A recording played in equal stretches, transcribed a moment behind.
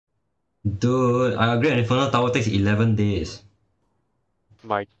Dude, I upgrade an Inferno Tower takes 11 days.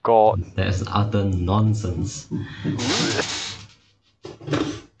 My god. That's utter nonsense.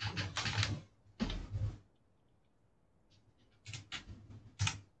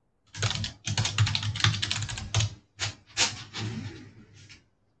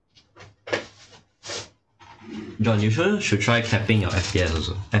 John, you should try capping your FPS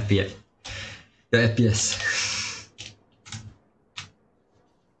also. FPS. Your FPS.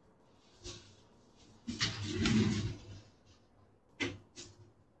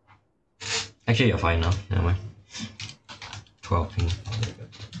 Actually, you're fine now. Never mind. 12 ping.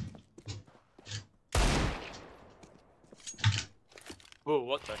 Whoa,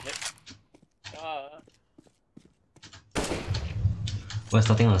 what the heck? We're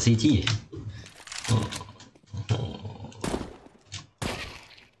starting on CT. Oh.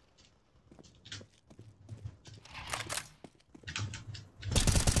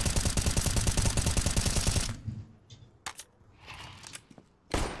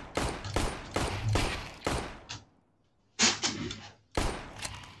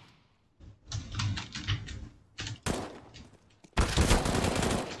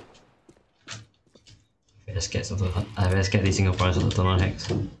 I'm very scared these Singaporeans will turn on hacks.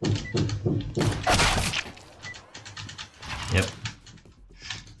 Yep.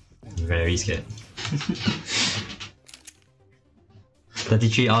 Very scared.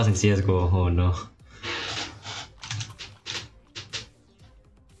 33 hours in CSGO, oh no.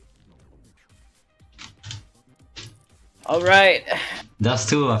 Alright, Dust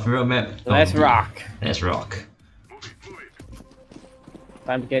 2, my favorite map. let's rock. Let's rock.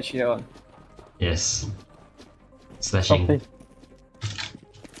 Time to get shit on. Yes. Slashing. Okay.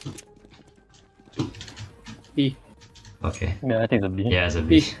 B. Okay. Yeah, I think it's a B. Yeah, it's a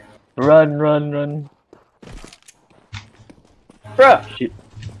B. B. Run, run, run. Bruh! Shit.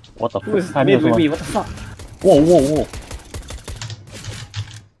 What the Who is fuck? mid with me? What the fuck? Whoa, whoa, whoa.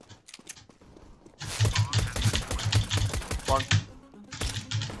 One.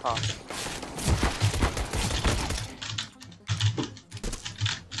 Ah.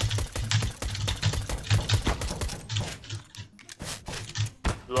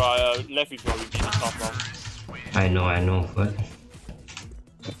 You are left with your repeating stuff now. I know, but...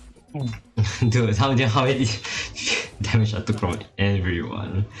 Dude, how many damage I took from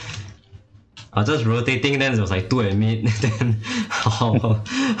everyone? I was just rotating, then it was like 2 at mid, then how?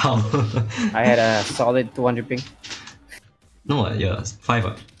 I had a solid 200 ping. No, yeah, 5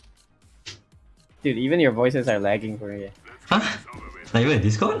 what? Dude, even your voices are lagging for me. Huh? Like even in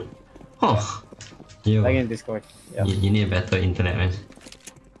Discord? Oh. You, Lagging in Discord. Yeah. you need a better internet, man.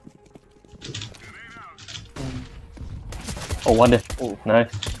 Oh, one there. Oh,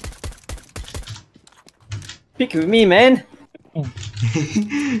 nice. Pick with me, man!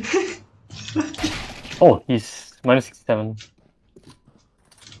 Oh, he's minus 67.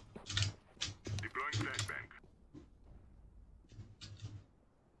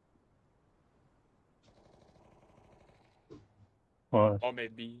 Oh, Or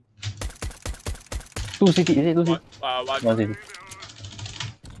maybe. 2 CT, is it 2 CT? One. 1 CT.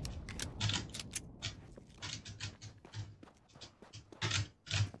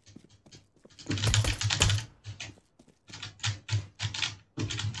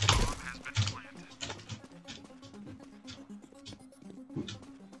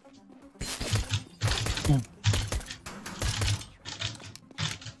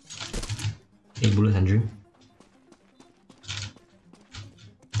 Eight bullets, Andrew.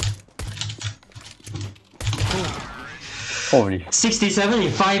 Holy. 67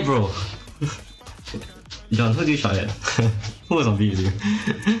 in 5, bro! John, who do you shot at? Who was on B with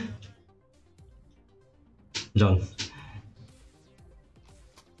you? John.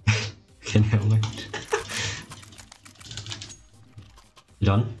 Okay, never mind.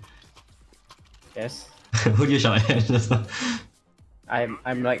 John? Yes. Who do you shot at just now?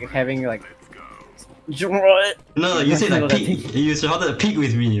 I'm like having like. No, you said like that peek. You shouted peek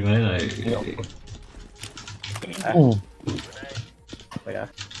with me, man. Like. Oh. Wait,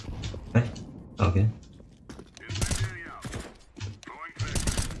 Eh? Okay.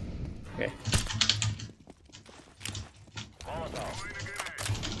 okay.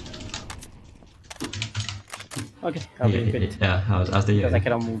 Okay, I'll be a bit. Yeah, I'll stay Because I here.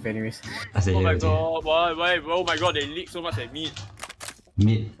 cannot move anyways. I'll stay Oh here. my with you. god, why? Oh my god, they leak so much at me.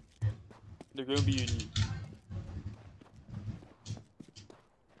 Mid. They're gonna be uni.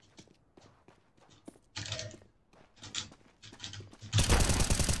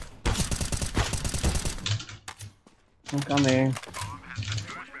 I'm coming.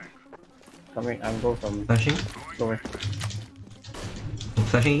 Coming, I'm go from Flashing? lower.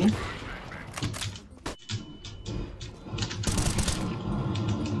 Flashing again?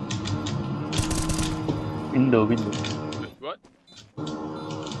 Window. What?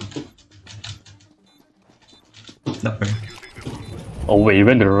 Upper. Oh wait, you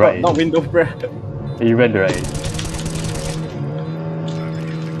went to the right. Not window, bruh. You went to the right.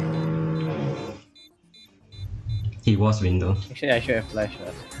 He was window. Actually, I should have flashed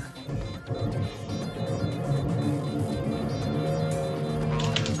that.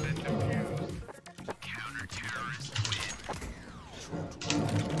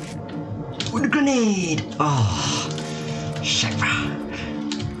 With a grenade! Oh, shit, bro.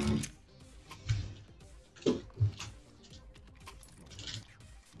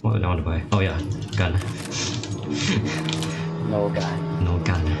 What do I want to buy? Oh yeah, gun. No guy. No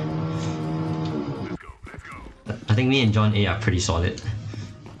gun. I think me and John A are pretty solid.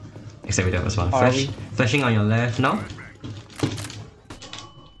 Except with that first one. Are we? Flashing on your left now.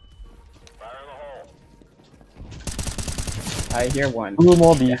 I hear one. Two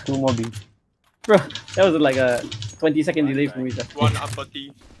more B. Bro, that was like a 20-second delay for me. Sir. One upper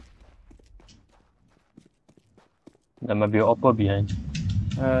T. There might be an upper behind.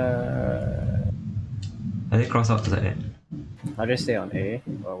 Are they cross out the side yet? I'll just stay on A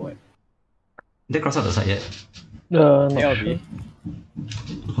or what? They cross out the side yet? Not They all sure. B.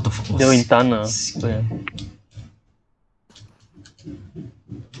 What the fuck was They were in tunnel. So yeah.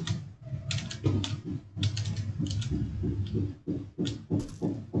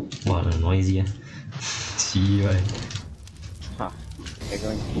 Wow, noisy eh. See right. Huh. They're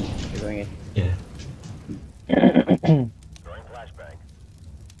going A. Yeah.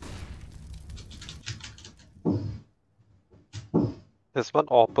 There's one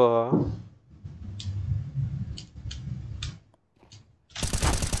AWPer.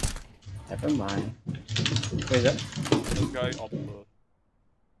 Never mind. Where is that? This guy upper.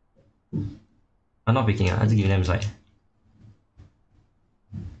 I'm not picking up, I'm just giving them side.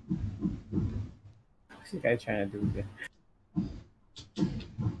 What's this guy trying to do here?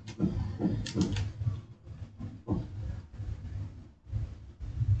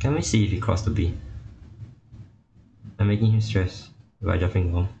 Can we see if he crossed the B? I'm making him stress by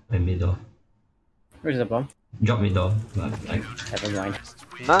dropping bomb and mid door. Where's the bomb? Drop mid door, but like, Never mind.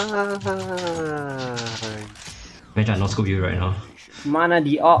 Nice. imagine I no scope you right now. Mana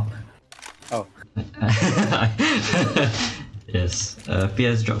the op. Oh, Yes.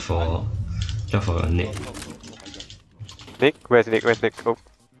 PS drop for Nick. Nick? Where's Nick? Oh.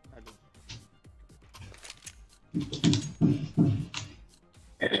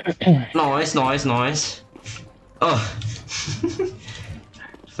 Noise. Oh.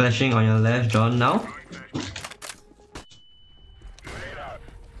 Flashing on your left, John, now.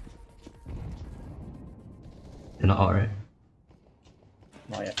 They're not out, right?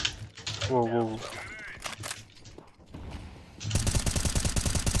 not yet. Whoa.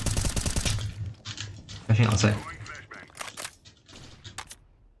 Flashing outside.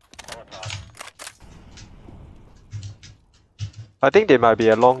 I think they might be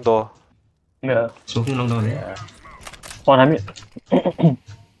a long door. Yeah. Smoking long down there. One hundred.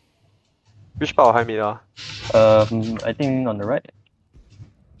 Which part of high mid ah? I think on the right.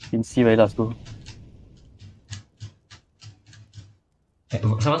 In C where last go.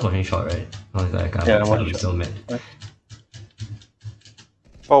 Someone's watching short, right? Oh, it's like, Yeah, I'm watching watching so mad.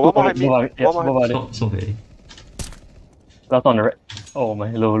 Oh, one more high mid. Yeah, One more high mid. So very. Last on the right. Oh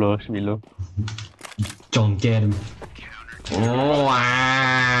my, low, should be low. John, get him. Oh,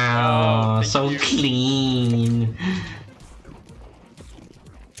 wow. Oh, So thank you. clean.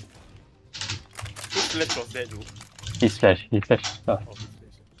 Whose flash was that, though? He's flash. Ah. Oh, his flash.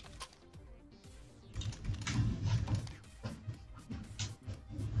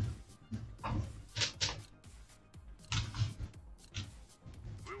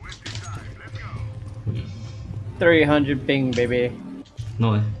 300 ping, baby.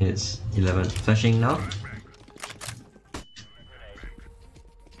 No, it's 11. Flashing now.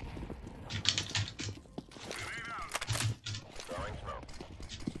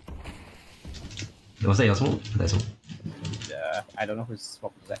 Was that your smoke? That's smoke. I don't know whose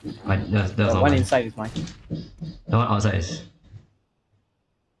swap was that. That The was not one mine. inside is mine. The one outside is.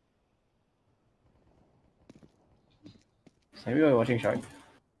 Everybody watching short.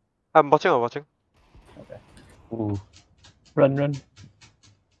 I'm watching. Okay. Ooh. Run.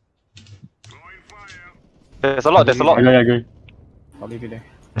 There's a lot. Yeah, agree. I'll leave you there.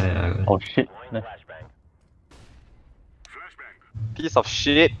 Yeah. Oh shit. Nice. Piece of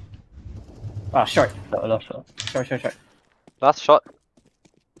shit. Ah, short. Last shot. Short. Last shot.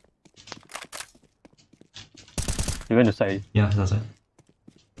 You went to side. Yeah, that's right.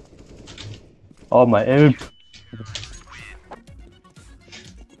 Oh my aim.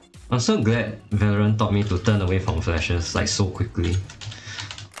 I'm so glad Valorant taught me to turn away from flashes like so quickly.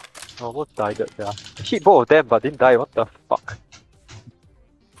 I almost died there. I hit both of them but didn't die, what the fuck?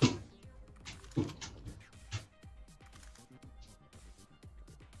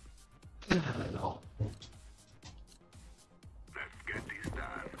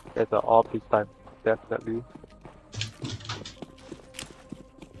 There's an AWP this time, definitely.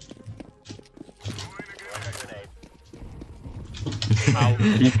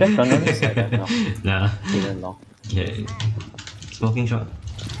 You flash on the Side that now. Nah. Even long. Okay. Smoking shot.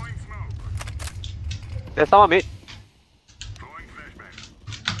 There's someone mid.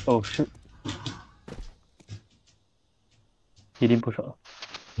 Oh shoot. He didn't push out.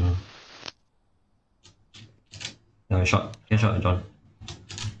 No, shot. Get shot, John.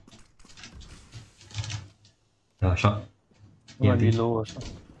 No, shot. Might be Yeah, low or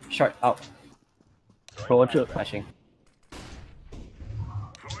something. Short out. Roger. Flashing.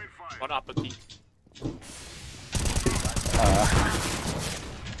 One upper T.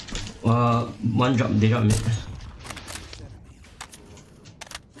 one drop, they drop mid.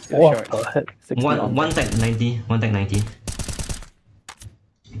 Still What short. the heck? 60 One tech 90, one tech 90.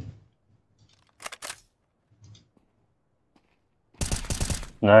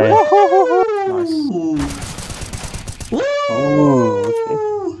 Nice. Nice. Oh, okay.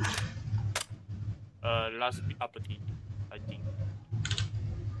 Last upper T, I think.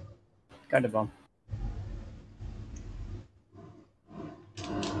 Got the bomb.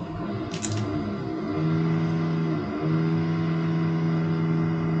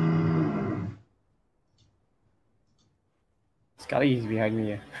 Scotty is behind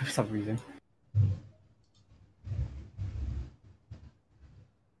me for some reason.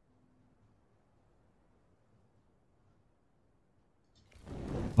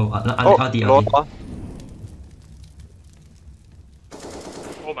 Oh, Oh, RD. low bar.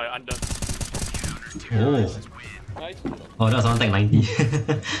 Oh my, under. Oh. Nice. Oh, that's one tech 90.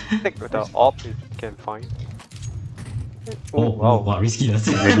 Take the AWP if you can find. Oh, wow. wow, risky that's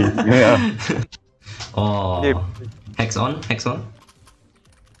Yeah. Oh. Yeah. Hex on, hex on.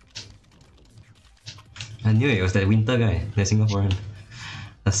 I knew it was that winter guy, the Singaporean.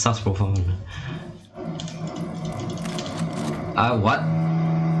 The sus profile one. What?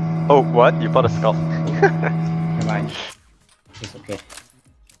 Oh, what? You bought a scout? Never mind. It's okay.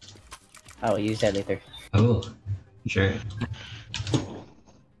 I will use that later. Oh, sure.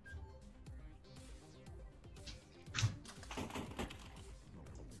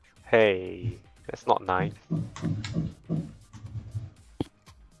 Hey, that's not nice.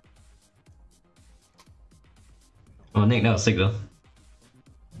 Oh, Nick, that was sick though.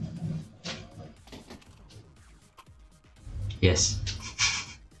 Yes.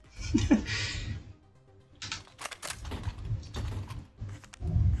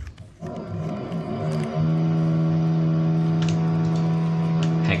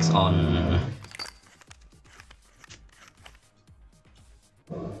 Hex on.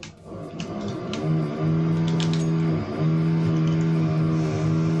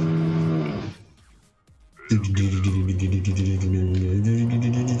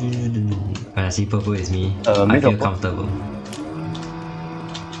 When I see purple is me, I mid feel or comfortable.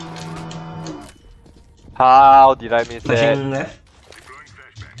 How did I miss that? Flashing left.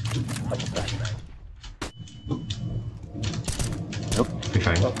 Nope. We're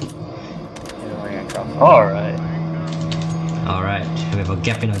fine. Alright. Alright, we have a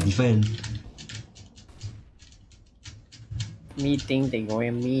gap in our defense. Meeting, they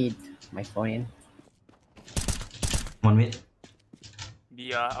going meet. My phone. One mid.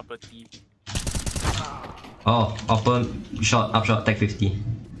 Be upper T. Oh, upper shot, up shot, tech 50.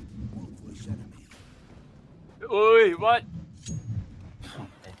 Oi, what?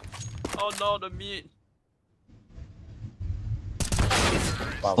 Oh no, the meat.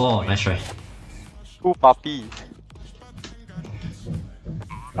 Oh, nice try. Ooh, puppy.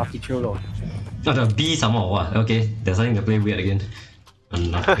 Rocky Chulo. Oh, the B somehow, what? Okay, they're starting to play weird again.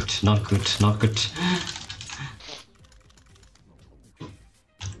 Not good, not good, not good.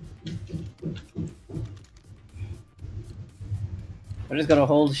 We're just gonna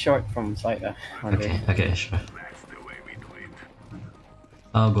hold short from side. Okay, okay, sure.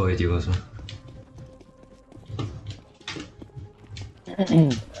 I'll go with you also.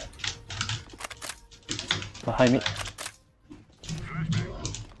 Behind me.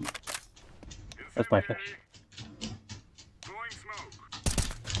 That's my flash.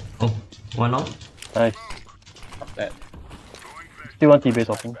 Oh, one out. Nice. Fuck that. Still one T-base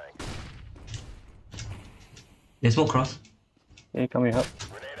offing. There's more cross. Hey, come here, help.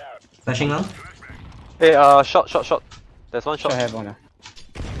 Flashing out. Hey, shot. There's one Short shot. have one.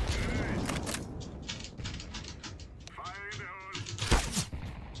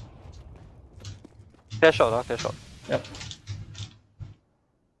 Clear shot, clear shot. Yep.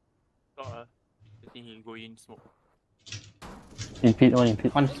 I think he go in smoke. In pit, one in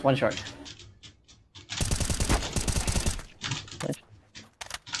pit. One short.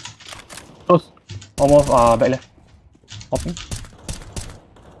 Close. Almost back left. Hopping.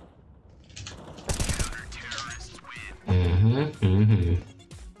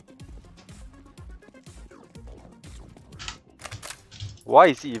 Why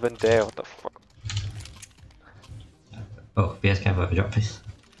is he even there? What the fuck? Oh, PS can have a drop, please.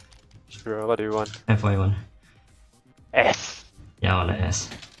 Sure, what do you want? F41. S! Yeah, on the S.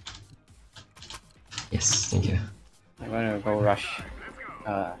 Yes, thank you. I'm gonna go rush.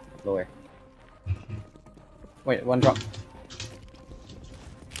 Lower. Wait, one drop.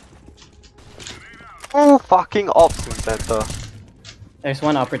 Oh, fucking ops in center. There's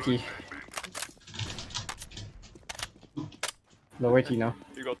one upper T. Lower T now.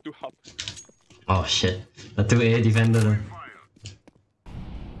 You got 2 hub. Oh shit. The 2A defender.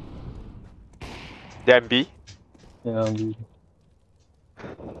 Damn B. Yeah,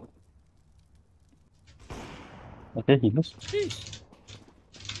 okay, he looks.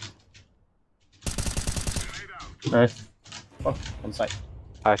 Nice. Oh, on side.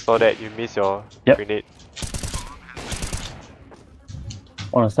 I saw that you missed your Yep. grenade.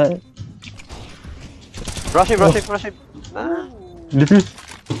 On the side. Rush him. Ah. Defuse.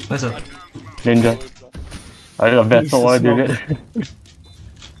 What's up? Danger. I got bad, so why do that?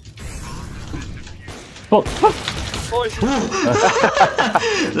 Oh,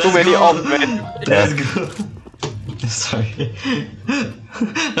 Too many ops, man. Let's go. Sorry.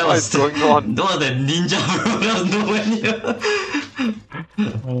 That What was is going on? That was the ninja, bro. That was nowhere near.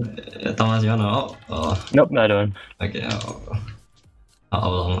 Thomas, you wanna up? Oh, nope, I don't. okay.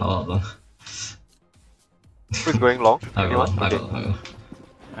 I'll up long. Who's going long? I'll go Anyone? long. I'll Okay. go long.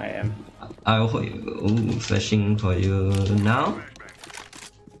 I am. I'll hold you. Ooh, flashing for you now.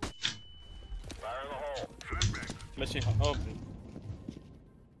 Flashing hub.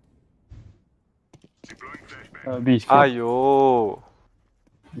 B is clear. Ayo.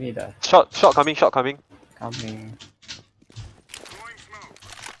 Need a Shot coming. coming.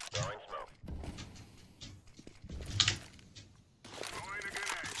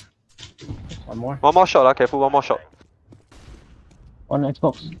 One more. One more shot, careful, one more shot. On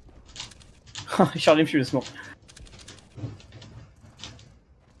Xbox. Shot him through the smoke.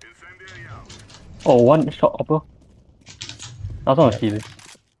 Oh, one shot upper. That's not a T.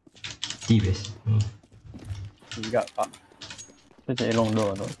 D-base. You got up. It's a long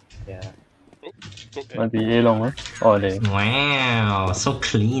door, no? Yeah. Okay. Might be A long, huh? Oh, they. Wow, so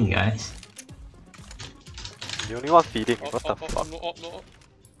clean, guys. The only one feeding, Op, what the op, op, fuck? no op, no op.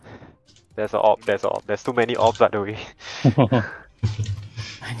 There's a op. There's too many ops by the way.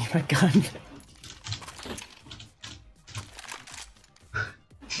 I need my gun.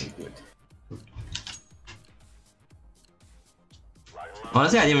 Good.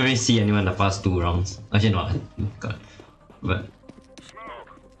 Honestly, I didn't really see anyone in the first 2 rounds. Actually, not. God. But.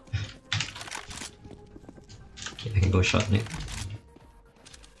 Okay, I can go short, Nick.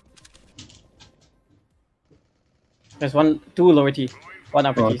 There's two lower T. One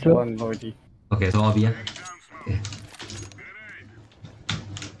upper T, Okay. one lower T. Okay, so all B, yeah? Okay.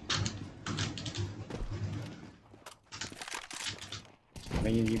 I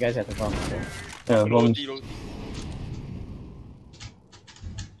mean, you guys have the bomb, so. Yeah, Low bombs. T, low T.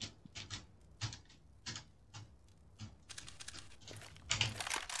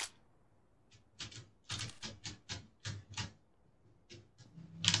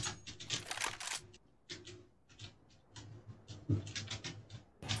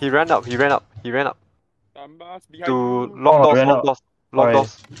 He ran up. Tambas behind To you. long doors, ran long up. doors, long Alright.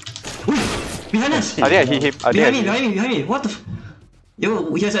 doors. Behind us! I think I hit him. Behind me! What the f-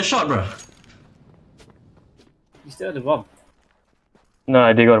 Yo, he has that shot, bro. You still have the bomb. No,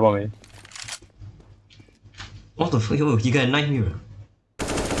 I did got one way. What the fuck? Yo, he got a knife me, bro.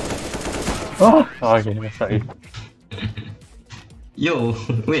 Oh, okay, sorry. Yo,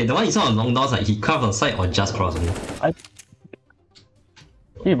 wait, the one you saw on long doors, like, he carved on side or just crossed only?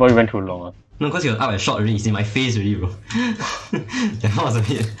 He probably went too long. No, because he was up and shot already, he's in my face already, bro. That was a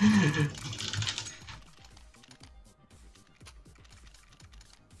bit...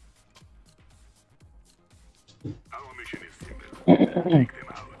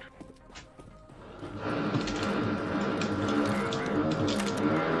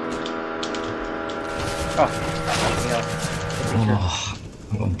 Oh,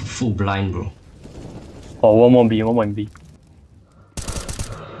 Oh, I'm full blind, bro. Oh, one more B, one more in B.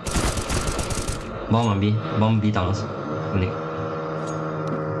 Bomb on B. Bomb B towers. Nick.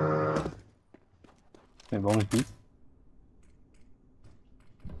 Wait, one is B.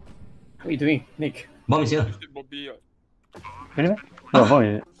 What are you doing, Nick? Bomb is here. Bobby. Really? No, bomb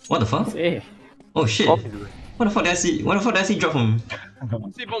is... What the fuck? Hey. Oh shit. Bomb is- What the fuck did I see? What the fuck did I see drop from?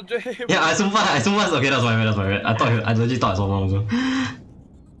 See about J. Yeah, I assume okay, that's my bad. I legit thought I saw one also.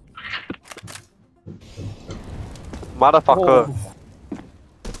 Motherfucker.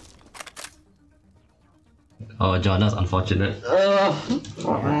 Oh, John, that's unfortunate. I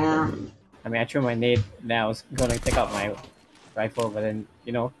mean, I threw my nade. Now I was gonna take out my rifle, but then,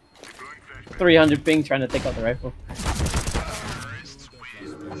 you know, 300 ping trying to take out the rifle.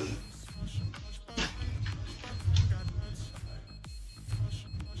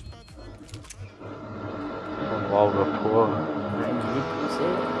 Wow, we're poor.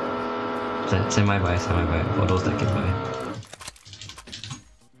 Send my buy for those that can buy.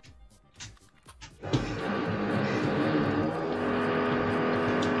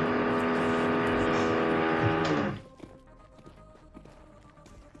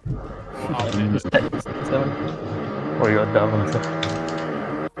 Oh, you're dumb also.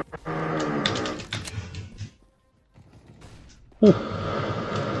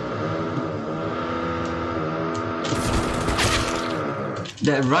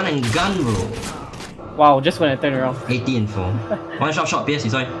 That run and gun, bro. Wow, just when I turn around. 80 and 4. One shot, PS,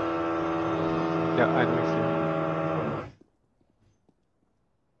 you saw it. Yeah, I know it's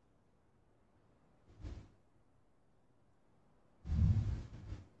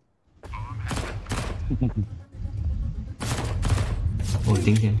Oh,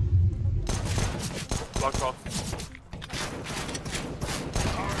 ding him. Block off.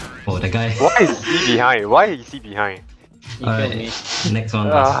 Oh, the guy. Why is he behind? Why is he behind? He killed me. Next one,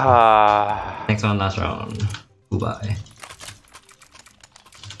 last. Ah. Next one, last round. Goodbye.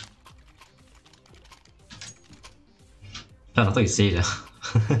 I thought you saved it.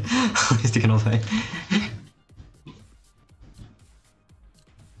 He's taking off.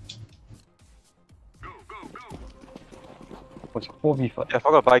 What's 4v5? Yeah, I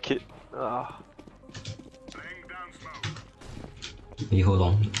forgot to buy kit. Ah. You hold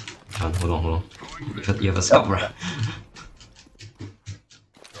on. John, hold on. You have a scout, bruh.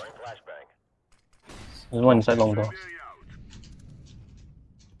 There's one inside long door.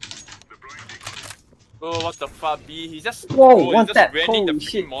 Oh, what the fuck, B? He just. Whoa, he one just tap. ran in the Holy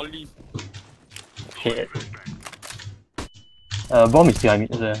shit. freaking molly. Shit. Bomb is behind me.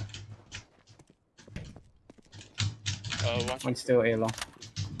 There. Watch. One's still A long.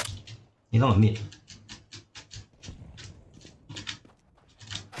 He's not a mid.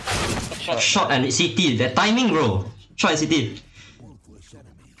 Shot and CT. That timing, bro. Shot and CT.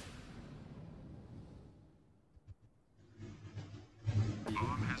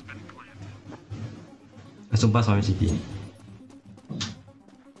 I still pass on CT.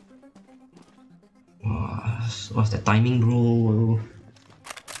 What's that timing, bro?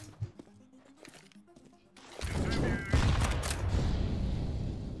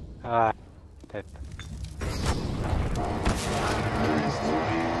 Ah. Dead.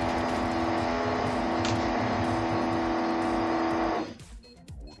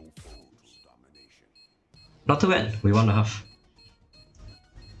 Not too bad. We won the half.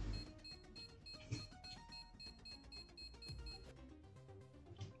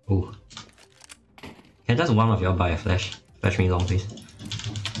 Oh. Can just one of y'all buy a flash? Flash me long, please.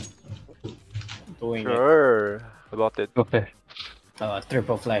 Doing it. Sure. About it. Go flash.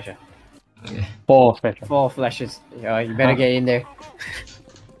 Triple flash. Okay. 4 flash. 4 flashes. You better get in there.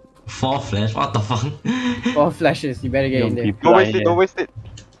 4 flash? What the fuck? 4 flashes. You better get in there. Don't waste it, don't waste it.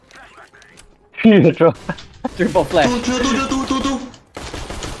 You throw. Triple flash. Two.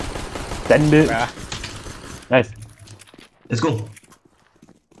 Send it. Bruh. Nice. Let's go.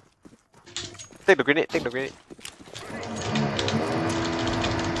 Take the grenade, take the grenade.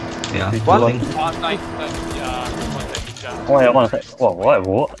 Yeah. What? Holding. Nice. Yeah, one second, yeah. Oh, yeah, one side. Whoa,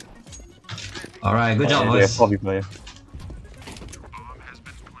 what? Alright, good job, Yeah, boys. 4 people here.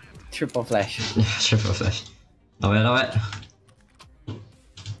 Triple flash. Yeah, triple flash. Not bad.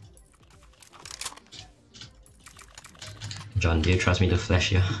 John, do you trust me to flash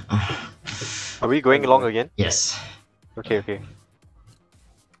here? Are we going long again? Yes. Okay.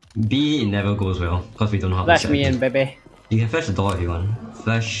 B, it never goes well, because we don't know how Flash to me set in, it. baby. You can flash the door if you want.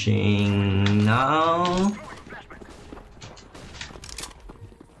 Flashing now.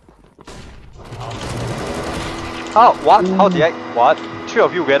 How? What? How did I? What? 3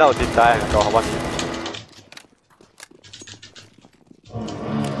 of you went out, didn't die. I got 1 minute.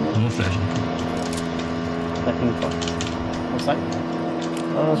 No flash. Stacking top.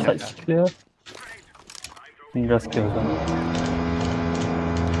 Outside? Side's clear. Just kills them.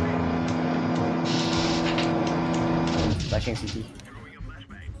 Flashing CT.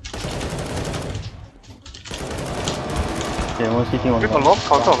 Okay, one CT, one With a long. long,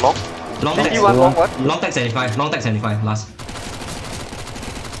 counter on long. Long CT tech, one, long one. long tech 75, long tech 75, last.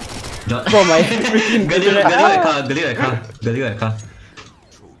 John. Oh my freaking Galileo at car, Galileo at car, Galileo at car.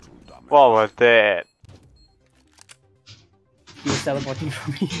 What was that? He was teleporting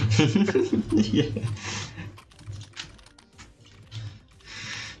from me. Yeah.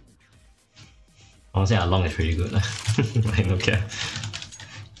 Honestly, our long is pretty good. I don't care.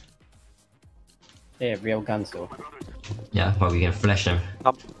 They have real guns though. Yeah, but we can flash them.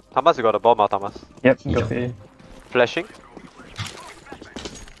 Thomas, you got a bomb out, Thomas. Yep, Yep. got A. Flashing.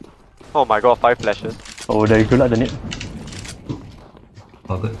 Oh my god, 5 flashes. Oh, there you go, like the net.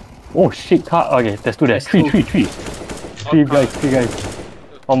 All good. Oh shit, car. Okay, there's two there. There's Three two. guys, three guys.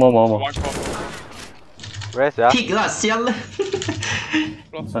 One more. One shot. Where's that? Peak lah, sial.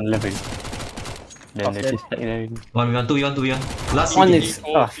 On level. Then Off there's there. this stack there. 1v1, 2v1, 2v1. Last One CT. is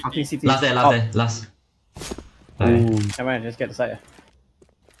fucking CT. Last there, Oh, last. Okay. Ooh. Come on, just get the side.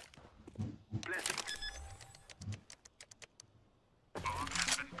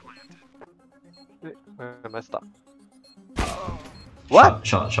 I messed up. What?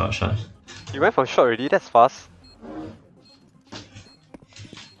 Shot. You went for shot already? That's fast.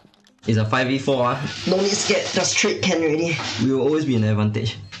 It's a 5v4 ah. Don't need scared, just straight can already. We will always be in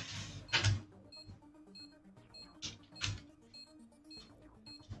advantage.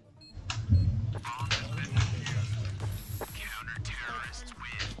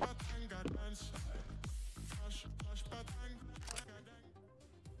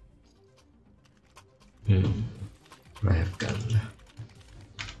 Do I have gun?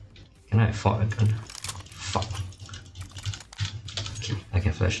 Can I afford a gun? Fuck. Okay, I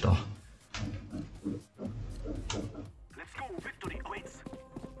can flash door.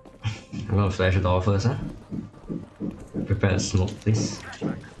 I'm gonna flash the door first, huh? Prepare a smoke, please.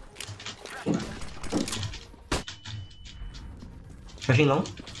 Flashing long?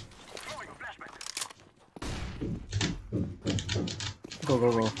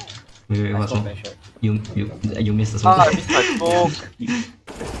 Go. Wait, I what's thought wrong? that shot. You missed the smoke. Ah, I missed my smoke.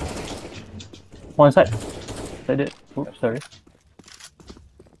 One side. Like that. Oops, sorry.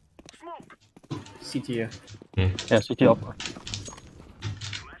 CT here. Okay. Yeah, CT up.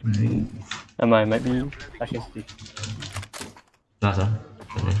 Might be. Flashing CT. Last, huh?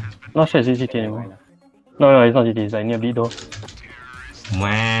 Not sure it's CT anymore. No, it's not CT. It's like near B door.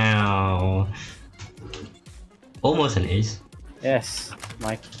 Wow. Almost an ace. Yes,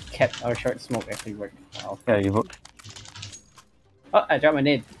 my cat or short smoke actually worked. Wow. Yeah, you vote. Oh, I dropped my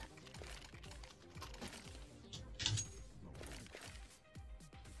nade.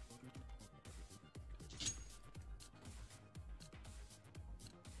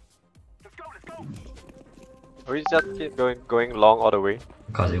 Are we just keep going long all the way?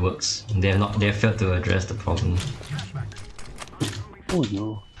 Because it works. They have failed to address the problem. Oh,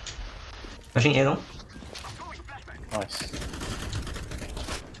 yo. Flashing A long? Nice.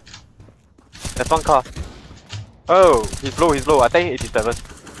 There's one car. Oh, he's low. I think 87.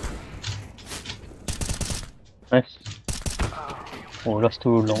 Nice. Oh, that's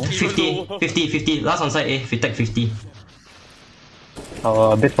too long. 50. Last on side A, Fitech 50.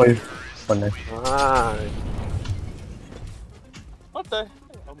 A bit for you. Oh, nice. Ah, What the?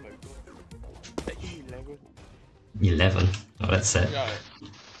 Oh my god. The E11. 11. Oh, that's sad. Yeah.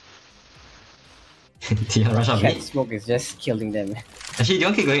 Do you rush up Cat B? smoke is just killing them. Actually, do you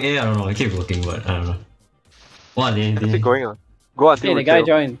want to keep going A? I don't know. I keep working, but I don't know. What they? let's keep going. Go until Hey, the we guy kill.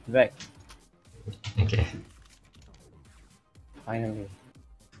 joined back. Okay. Finally.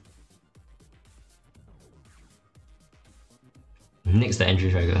 Next the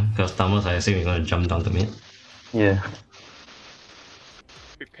entry trigger. Because Thomas, I assume you're gonna jump down to mid. Yeah.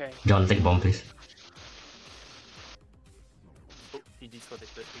 Prepare. John, take bomb, please. Oh, he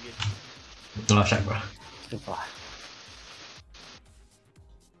disconnected again. Oh, shit, bro. Too far.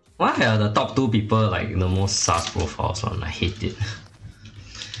 Why are the top 2 people like the most sus profiles one? I hate it.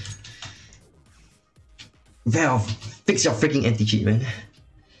 Valve, fix your freaking anti-cheat, man.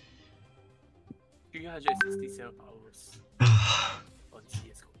 367 hours on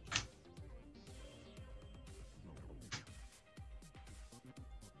CSGO.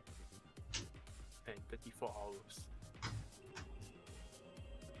 And 34 hours.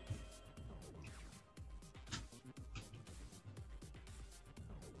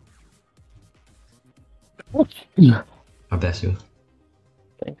 I bless you.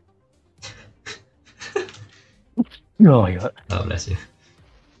 Thanks. Oh my god. Oh, bless you.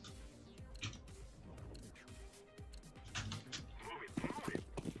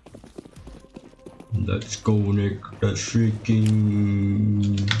 Let's go, Nick. Let's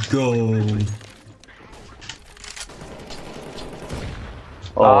freaking go.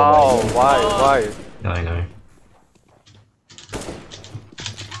 Oh, why? No, I know.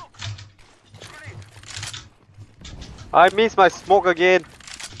 I missed my smoke again.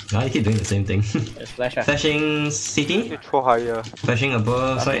 Now you keep doing the same thing. There's flash. Flashing You CT. throw higher. Flashing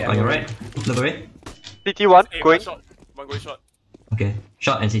above. Sorry, Okay, on your I'm right. Look away. CT1 Hey, going. one going shot. Okay.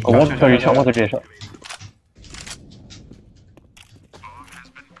 Shot and CT. Oh, 130 shot, 130 shot.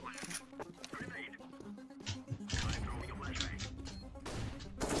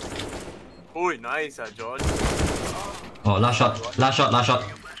 Oh, nice, John. Oh, last shot. Last shot. Last shot.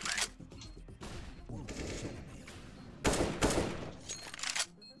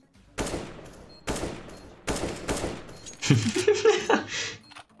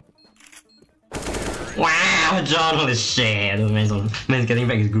 Wow, John, holy shit. Man's getting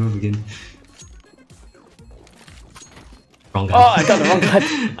back his groove again. Wrong gun. Oh, I got the wrong gun.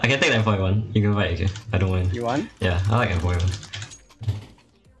 I can take that for one. You can fight, okay? I don't mind. You want? Yeah, I like that for one.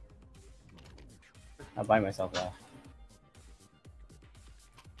 I'll buy myself that.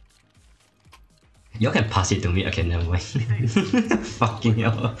 You can pass it to me, okay, never mind. Fucking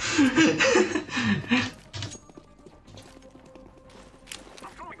hell.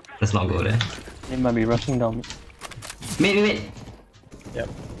 Let's not go there. They might be rushing down. Wait. Yep.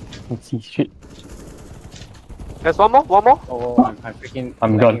 Let's see shit. There's one more. Oh, I'm freaking.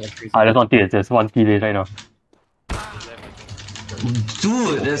 I'm lagging gone. like crazy. There's one T, there's one T right now.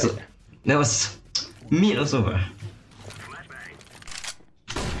 Dude, that was mid also, bro.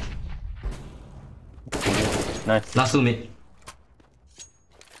 Nice. Last two mid.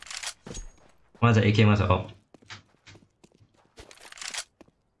 One's an AK, one's an op.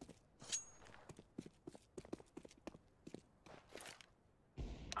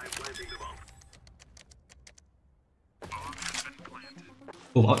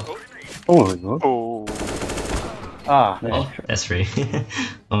 Oh, op. Oh, no. Oh. Ah, Nice. Oh, that's free.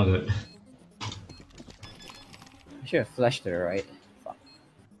 Oh, good. I should have flashed to the right. Fuck.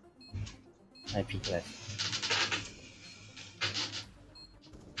 I peeked left.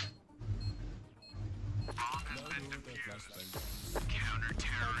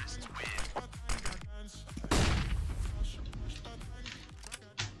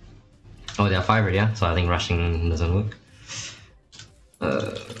 Oh, there are 5 already, yeah? So I think rushing doesn't work.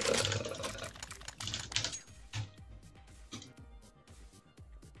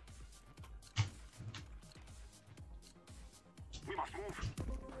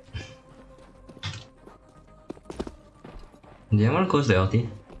 Do you want to close the LT?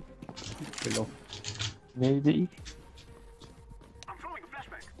 Below. Maybe.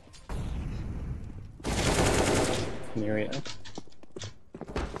 Near it.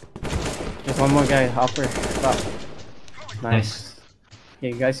 There's one more guy, Hopper. Fuck. Nice. Yeah,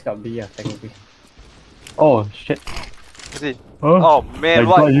 you guys got B, technically. Oh, shit. Is he? Huh? Oh man, I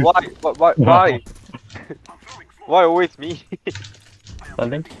got you. why? Why always me?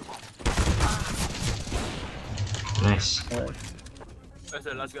 Something? Nice. That's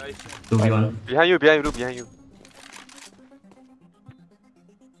the last guy. 2v1. behind you, look behind you.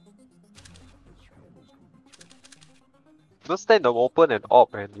 Don't stand in the open and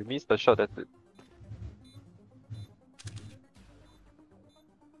op, man. You miss the shot, that's it.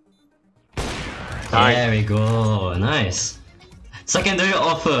 Nice. There we go. Nice. Secondary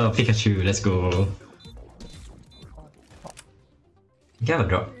offer, Pikachu. Let's go. You can have a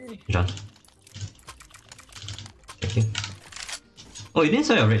drop, John. Thank you. Oh, you didn't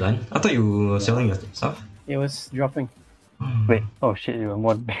sell your red line? I thought you were selling your stuff. It was dropping. Wait, oh shit, you were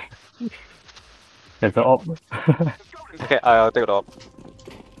more. There's an op. Okay, I'll take it off.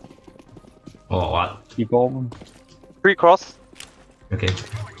 Oh, what? Keep on. 3 cross. Okay.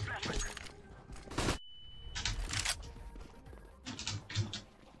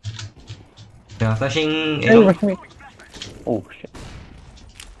 Yeah, flashing. Hey, rush me. Oh shit.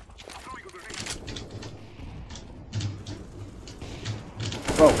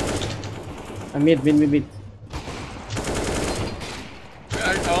 Bro. I'm mid.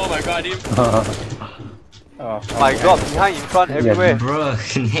 Oh my god, him. Oh, My god, behind, in front, everywhere. Bro,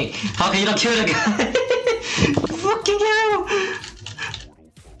 Nick, how can you not kill the guy? Fucking hell!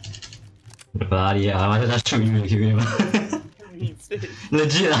 Bloody hell, I wanted to shoot him to kill him.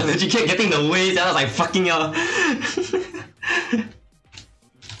 legit kept getting the waves, I was like, fucking hell.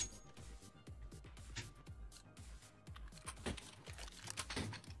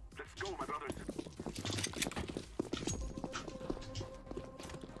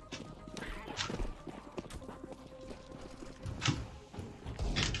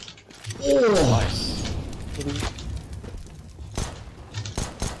 Nice.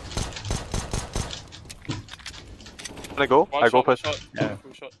 Can I go? One I go shot, first. Shot. Yeah.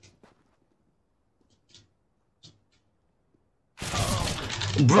 Full shot.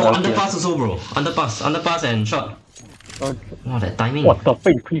 Bro, Okay. underpass also, bro. Underpass and shot. Okay. Wow, that timing. What the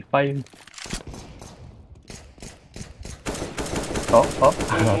fuck? Free fire.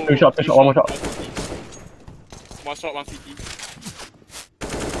 Oh. Two shot, one more shot. One shot, one CT.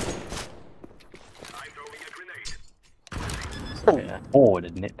 Oh, the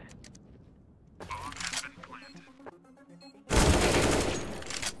net.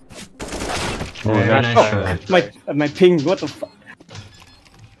 Oh, very nice try. My ping, what the fuck?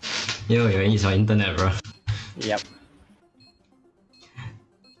 Yo, it's our internet, bro. Yep.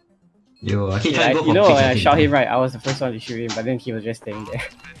 Yo, I keep Yeah, trying to go for you know picks when I and shot things. him right, I was the first one to shoot him, but then he was just staying there.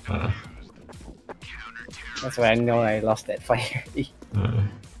 Uh, That's why I know I lost that fight. uh.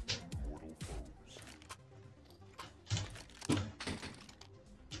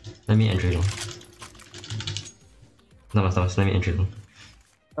 Let me entry long. Let me entry long.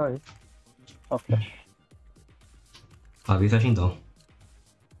 Sorry. Oh, flash. I'll be flashing though.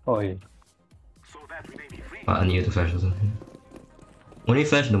 Oh, yeah. But I need you to flash also. Only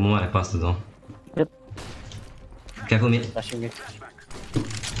flash the moment I pass the door. Yep. Careful mid. Flashing it.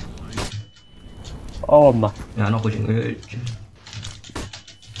 Oh, my. Yeah, not pushing.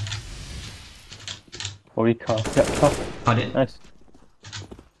 Holy cow. Yep, tough. Hard it. Nice.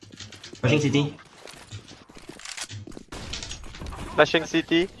 Flashing city. Flashing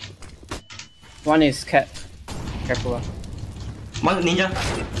CT. One is cat. Careful. One ninja.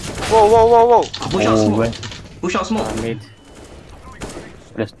 Whoa. Push out Oh, smoke. man. Push out smoke. Mid.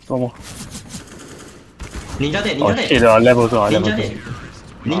 There's one more. Ninja dead. Oh, Ninja dead. shit, levels are Ninja levels. dead.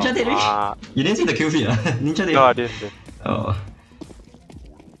 Ninja dead. Ah, You didn't see the kill feed, ah? Ninja dead. no, I didn't. Oh.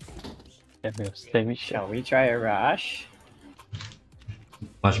 Yeah, we have sandwich. Shall we try a rush?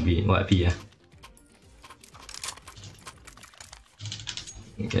 Watch B. What B, yeah.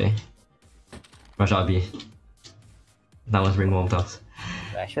 Okay. Rush out B. That one's bring more toss.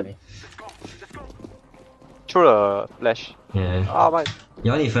 Flash me. Throw the flash. Yeah. Ah, my.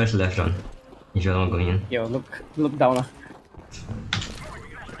 You only first left, John. If you're not going in. Yo, look down.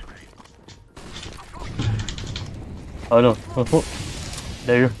 Oh, no. Oh.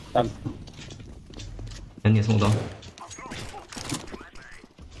 There you go. Done. And you smoke down.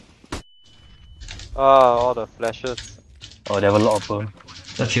 Ah, all the flashes. Oh, they have a lot of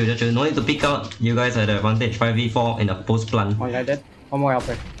Just chill, just chill. No need to pick out. You guys have the advantage. 5v4 in the post plant. One guy dead. One more out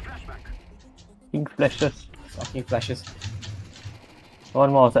there. pink flashes. Fucking flashes.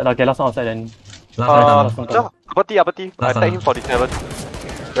 One more outside. Okay, last one outside then. Last one. No, Abati. I Last attacked one. him 47.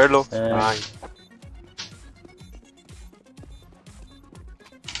 Very low. Uh, Nice.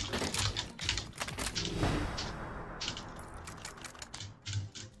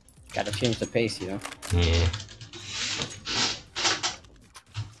 Gotta change the pace, you know. Yeah.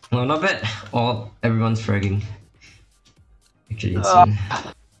 No, not bad. Everyone's fragging. Actually, insane.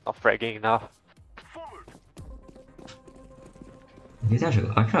 Not fragging enough. Do you think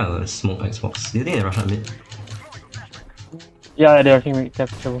I should smoke Xbox? Do you think they rush on mid? yeah, they're rushing me.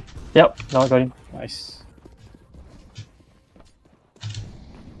 Careful. Yep, now I got him. Nice.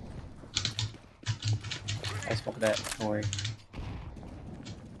 I spoke that, don't worry.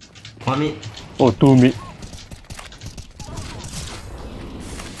 One mid. Oh, 2 mid.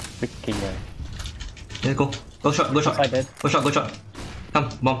 Freaking guy. Let's go. Go shot, go shot. Side dead. Go shot, go shot. Come,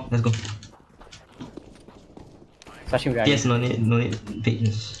 bomb, let's go. Flashing guy. Yes, no need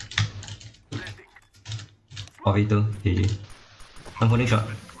patience. Orvito, GG. I'm holding shot.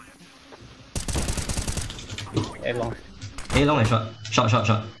 A long. A long and shot.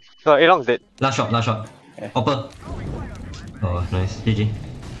 Shot. No, A-Long's dead. Last shot. Yeah. Hopper. Oh, nice. GG.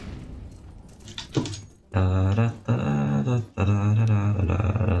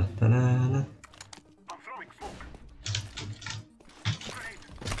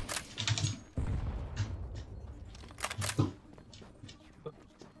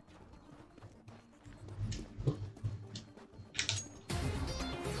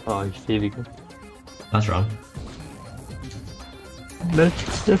 Oh, you see, we go. Last round.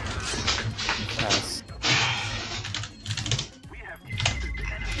 Nice. Nice.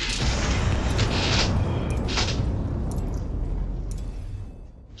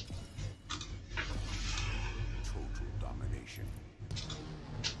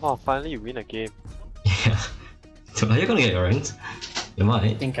 Oh, finally you win a game. Yeah. So are you gonna get your ranks? You I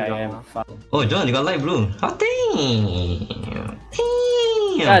might. think I am. Fuck. Oh, John, you got light blue. Oh, damn.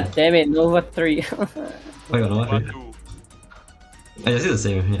 God damn it, Nova 3. Oh, you got no One, watch. two. I just see the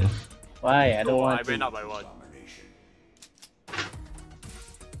same, yeah. Why? I don't Oh, I want went to. up by 1.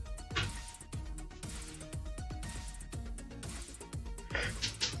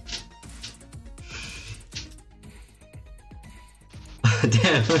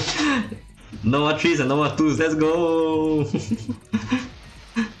 Damn. No more 3s and no more 2s. Let's go.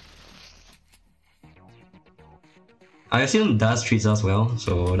 I assume Das treats us well,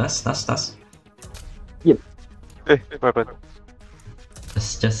 so that's Hey, what happened?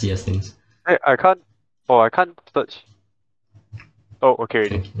 just CS things. Hey, I can't. Oh, I can't search. Oh, okay,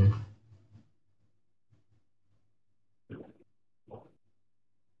 already. Okay. Yeah.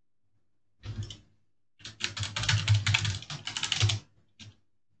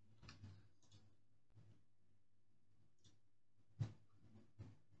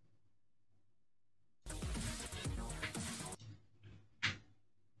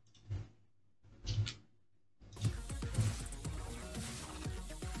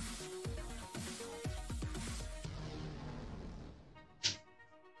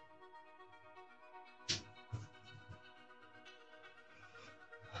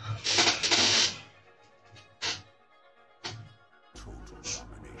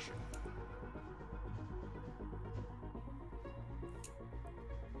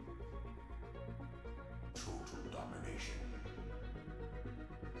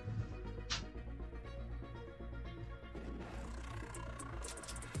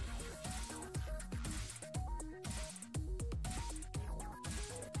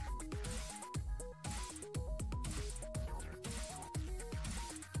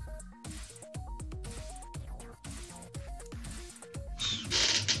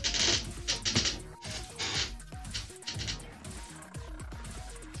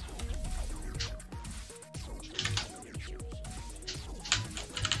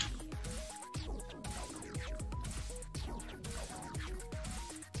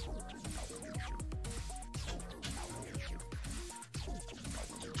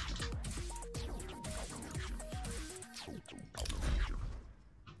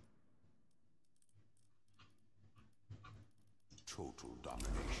 Total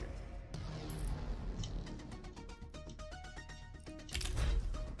domination.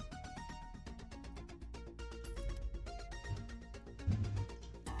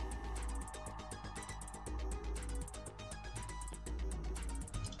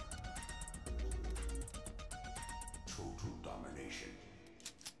 Total domination.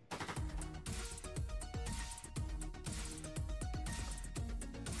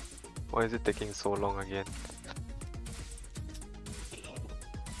 Why is it taking so long again?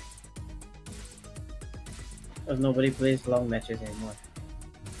 Because nobody plays long matches anymore.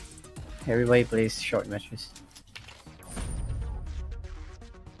 Everybody plays short matches.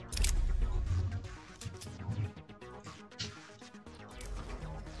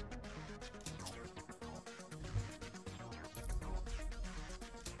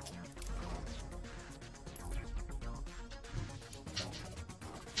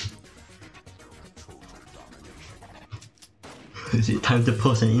 Is it time to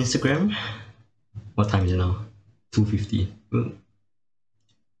post on Instagram? What time is it now? 2:50. Well,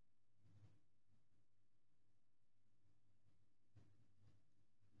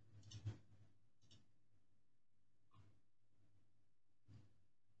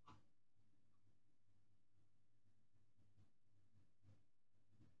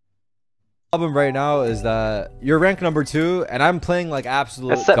 Problem right now is that you're ranked number 2 and I'm playing like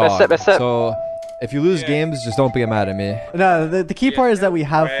absolute Accept, dog. accept. So if you lose games, just don't get mad at me. No, the key part is that we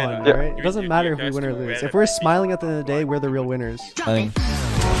have fun, Yeah. right? It doesn't matter if we win or lose. If we're smiling at the end of the day, we're the real winners. I think.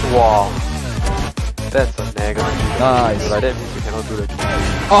 Wow. That's a negative. Nice. Like that means you cannot do the job.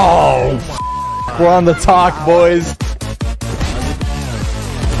 Oh, we're on the talk, boys.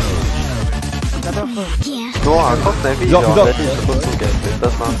 No, cause Navy Go, your go. battery is supposed to get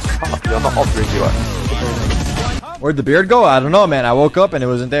status now. You're not off already, what? Where'd the beard go? I don't know, man. I woke up and it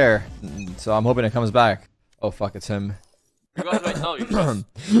wasn't there. So I'm hoping it comes back. Oh, fuck, it's him. Because right now it's just,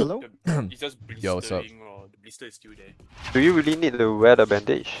 Hello? it's just blistering, Yo, what's up? or the blister is still there. Do you really need to wear the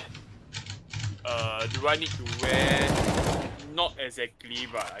bandage? Do I need to wear? Not exactly,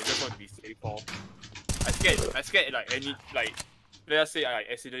 but I just want to be safe. I scared like any like. Let's say I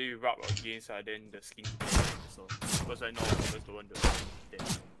accidentally rub against then the skin. So because I know I just don't want to.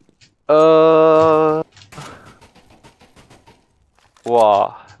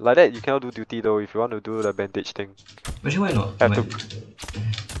 Wow, like that you cannot do duty though if you want to do the bandage thing. actually, why not? Have Why-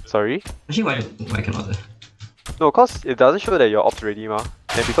 to. Sorry? Actually, why cannot? No, cause it doesn't show that you're ops ready, ma.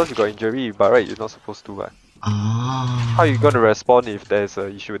 And because you got injury, but right, you're not supposed to, but Ah. how you gonna respond if there's a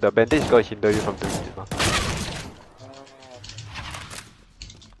issue? The bandage gonna hinder you from doing it, ma.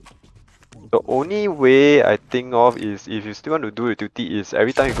 The only way I think of is if you still want to do the duty is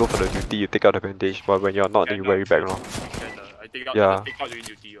every time you go for the duty you take out the bandage, but when you're not then you wear it back lor. I take out, Yeah. take out during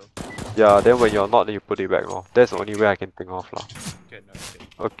duty. Yeah, then when you're not then you put it back lor. That's the only way I can think of lah. Can,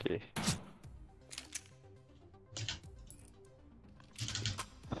 Okay.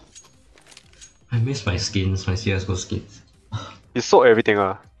 I miss my skins, my CSGO skins. You sold everything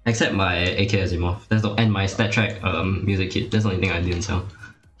Except my AK Asimov. That's the and my stat track music kit. That's the only thing I didn't sell.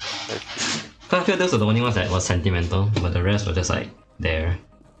 Cause I feel those were the only ones that was sentimental, but the rest were just like there.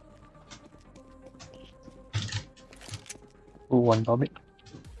 Ooh, one topic.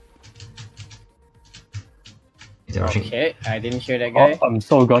 Is it rushing? Okay, I didn't hear that guy. Oh, I'm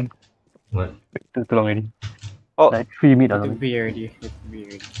so gone. What? Too long already. Oh. Like 3 mid or It's something. weird, it's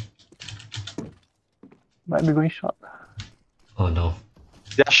weird. Might be going short. Oh no.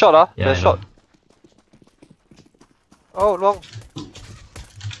 They're shot Yeah, they're I know. shot. Oh long.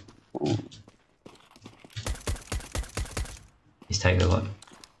 He's tagged a lot.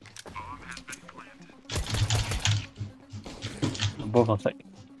 Both on side.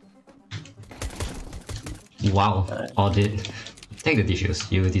 Wow. All did. Take the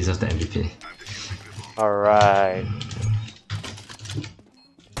defuse. You deserve the MVP. Alright.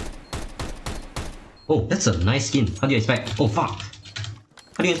 Oh, that's a nice skin. How do you expect? Oh fuck.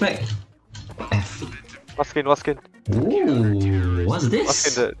 How do you expect? F. What skin? Ooh, what's this? What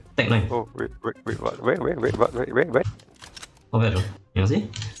skin that? Tag 9. Oh wait, what? Wait. Oh, bad though. You know see?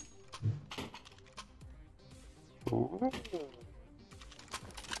 Ooh.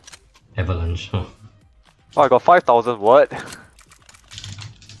 Avalanche. Oh. Oh, I got 5,000, what?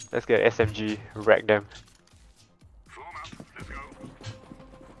 Let's get SMG, wreck them.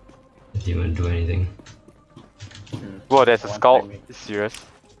 Didn't even do anything. Whoa, there's a One scout. time, You serious?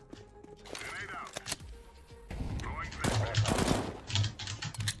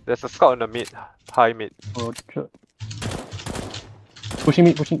 There's a scout in the mid, high mid. Oh, sure. Pushing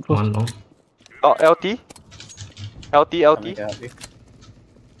mid, pushing close. One long. Oh, LT? LT. Coming to help you.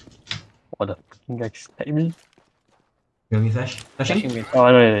 What the fucking guy stabbed me? You want me flash? Flashing? Flashing mid.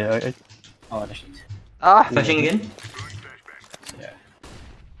 Oh, no, yeah. Oh, the shit. Ah! Flashing again? Yeah.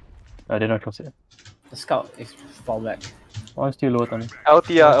 I did not cross it. The scout is fall back. One still lower than me. LT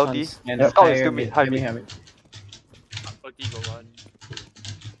LT. And The scout is higher still mid, high mid. higher mid. OT got one.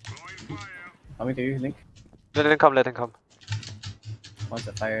 Coming to you, Link. Let them come. Once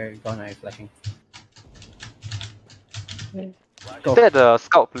the fire gone, I'm flashing. Is that the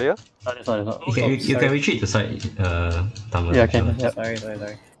scout player? No, it's not. You can, you sorry. can retreat to side, Thomas. Yeah, I can. Yeah,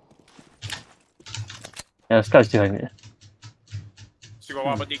 Sorry. yeah, Sky is still behind me. So got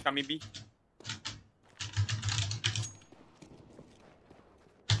one OT coming B.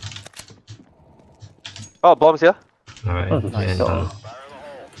 Oh, bombs here. Alright, Oh, yeah, nice. tunnel.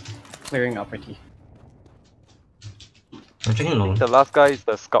 Clearing upper T. I'm checking long. The last guy is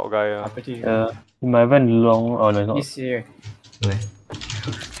the scout guy. Upper T. Yeah, he might have went long. Oh, no, it's not. He's here. Okay.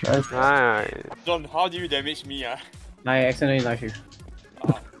 Nice. Nice. John, how do you damage me? I accidentally knife you.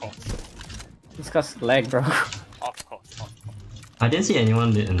 Of course. It's cause lag, bro. Of course. I didn't see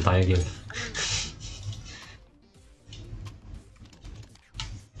anyone the entire game.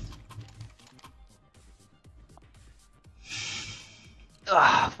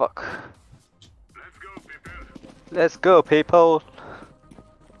 Ah, fuck. Let's go, people.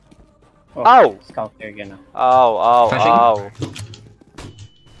 Oh, Ow! Scout there again now. Ow. Flashing.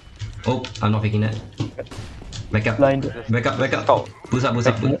 Oh, I'm not picking that. Back up. Blind. Back up. Scout. Boost up. Boost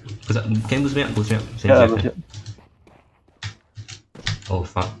up. Can you boost me up? Boost me up. Same Yeah, side. yeah. Oh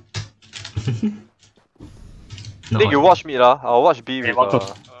fuck. I think you watch me lah. I'll watch B with one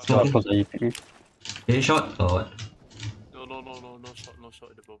close. Smoking. Close, you pick. Is it shot or what? No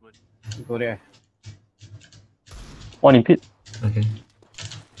shot at the moment. Go there. One in pit. Okay.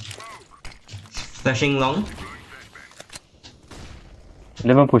 Flashing long.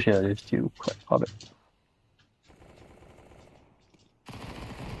 11 push here, it's still quite far back.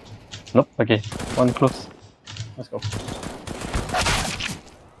 Nope, okay. One close. Let's go.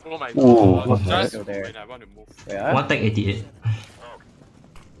 Oh my Ooh, god. okay. Just Go there. when I want to move. Yeah. One tag 88.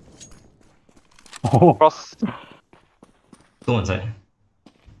 Oh, Cross. Two one side.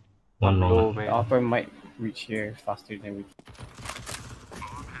 One long. Oh one. The man. upper might reach here faster than we.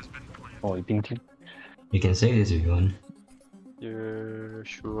 oh, you think You can save this if you want. You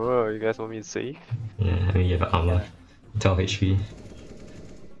sure? You guys want me to save? Yeah, I mean you have armor. 12 HP.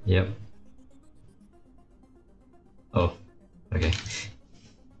 Yep. Oh. Okay.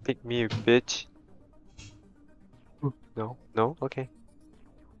 Pick me, bitch. No, okay.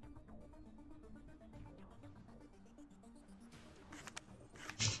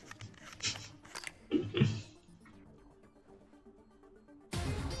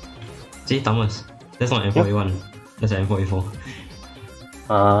 See, Thomas. That's not M4A1. That's an M4A4.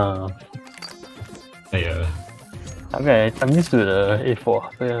 Ah. Yeah. Okay, I'm used to the A4.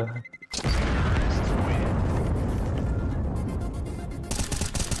 So yeah.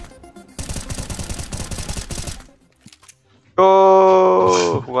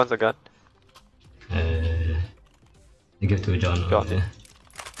 Go! Who wants a gun? You give to John. John. Yeah.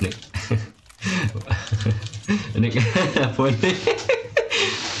 Nick. Nick. Phone.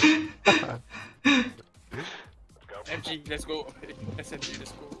 MG, let's go. SMG,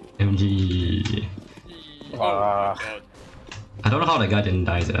 let's go. MG. Oh my god. I don't know how the guy didn't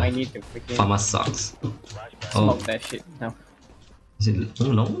die there. I need to freaking Pharma sucks. smoke that shit now. Is it?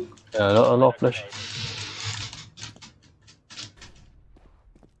 Oh no. Yeah, a lot of flash.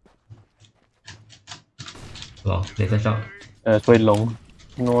 Wow, they flash out. It's very long.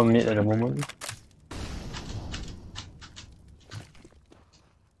 No one mid at the moment.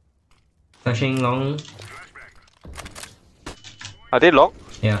 Flashing long. Are they long?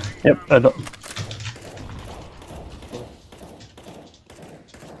 Yeah. Yep, I don't.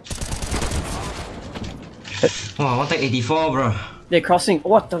 Wow, one tag 84, bro. They're crossing.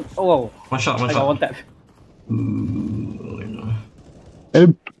 What the? Oh, One shot, one I got shot. one tap. Ooh,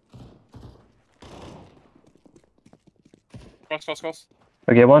 no. Cross.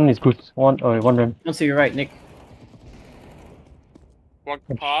 Okay, one is good. One rem. Don't see you right, Nick. One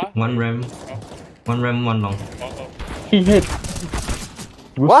par. One ram. One ram, one long. Oh. He hit.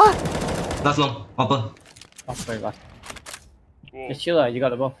 What? Last long. Upper. Oh, sorry, last. Whoa. It's chiller. You got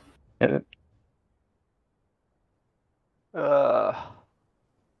the ball. Yeah. Thought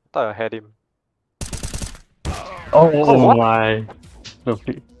I had him. Oh, what? my.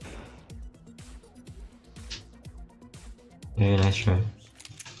 Lovely. Very nice try.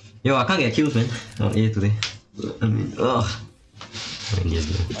 Yo, I can't get kills, man. On A today. I mean, ugh. I mean, yes,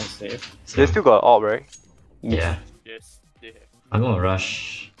 man. Nice save. They still got AWP, right? Yeah. Yes, they have. I'm gonna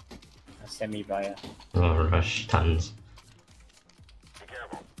rush. Semi-buyer. I'm gonna rush tons.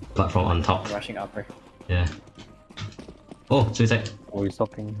 Platform on top. Rushing upper. Yeah. Oh, suicide. Oh, he's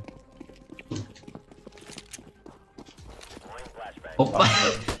stopping. Oh,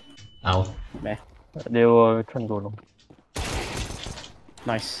 ow. Meh. They were trying to go long.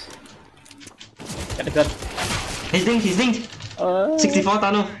 Nice. Get the gun. He's linked. 64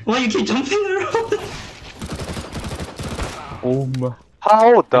 tunnel. Why you keep jumping around? Oh my.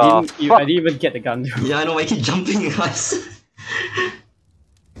 How the I fuck? didn't even get the gun. Yeah, I know. I keep jumping, guys.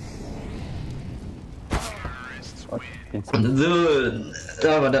 Dude,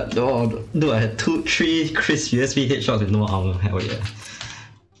 oh, but that, oh, dude, I had 3 crisp USB headshots with no armor. Hell yeah.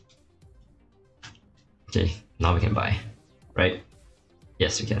 Okay, now we can buy, right?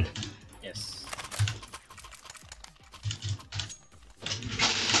 Yes, we can. Yes.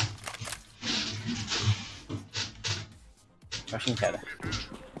 Rushing tether.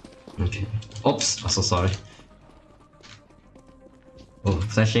 Okay. Oops, I'm so sorry. Oh,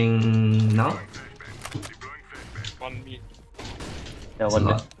 flashing now? One mid. Yeah, It's a one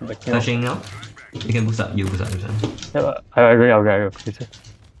lot. there. Flashing now? You can boost up, you boost up. Yeah, I agree. Please.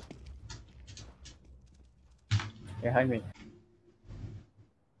 Behind me.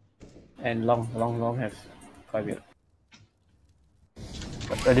 And long have quite a bit.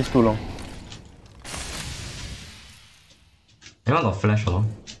 That is too long. Anyone got flash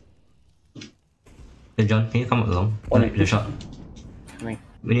along? Hey John, can you come along? One The shot. Coming.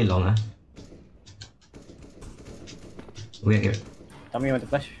 We need long, Wait here. Tell me when to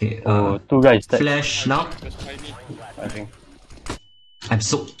flash. Okay, Oh, two guys stacked. flash now. Just behind me. Flashing. I'm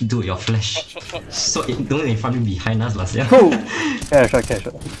so dude, your flash. Shot. So don't in front of me, behind us last year. Yeah, shot.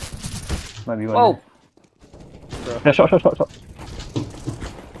 Might be one. Oh! there. Yeah, shot.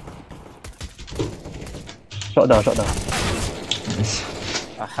 Shot down.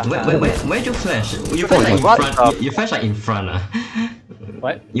 Where'd you flash? You flash like in What front. the- You flash like in front,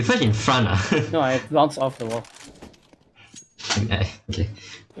 What? You flash in front, No, I bounced off the wall. Okay.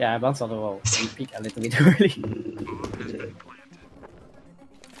 Yeah, I bounced off the wall. You peeked a little bit too early.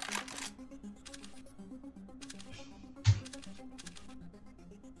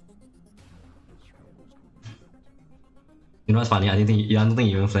 You know what's funny? I don't think you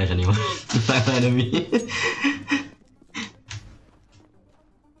even flash anymore. You flash an enemy.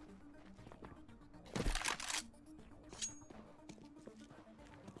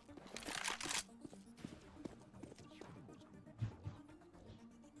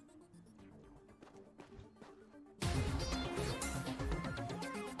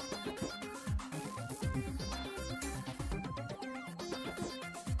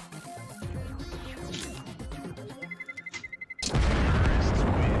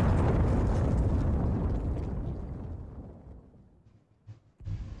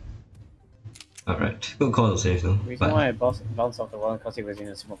 Alright, good call to save though. The reason But why I bounced off the wall because it was in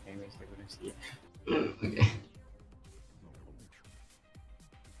a smoke anyways, they wouldn't see it. okay.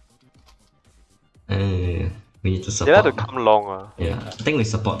 We need to They support. have to come long. Yeah, I think we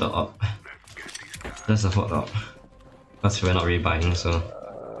support the op. Let's support the op. Because we're not really buying, so.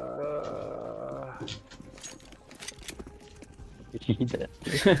 He hit that.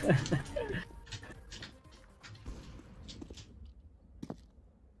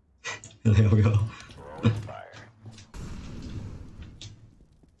 There we go.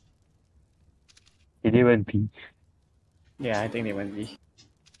 He didn't went B. Yeah, I think they went B.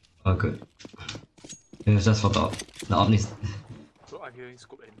 Oh, good. It was just for the op. The op needs. So I'm hearing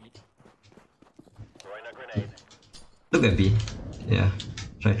scope and me. Look at B. Yeah.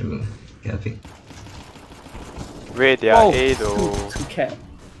 Try to get a pick. Wait, they are A though. Two cat.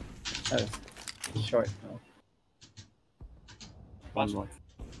 That was short. No. One more.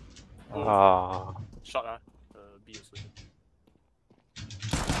 Ah. Shot B also.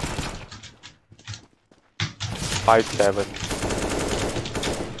 5-7.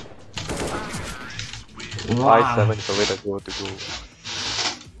 5-7 is the way to go to go.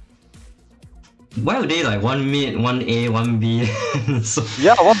 Why would they like one mid, one A, one B? So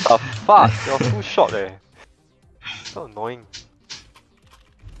Yeah, what the fuck? You're too short So annoying.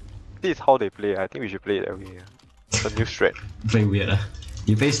 This is how they play. I think we should play it that way. It's a new strat. play weird.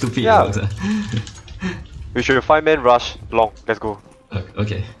 You play stupid. Yeah. It works, We should 5-man rush long. Let's go.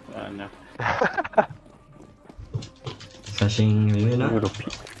 Okay. No. Flashing maybe I'm now. gonna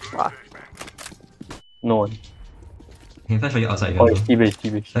peek. No one. Can flash for you outside. Oh, it's T-base,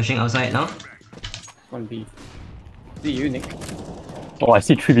 T-base. Flashing outside now. One B. See you, Nick. Oh, I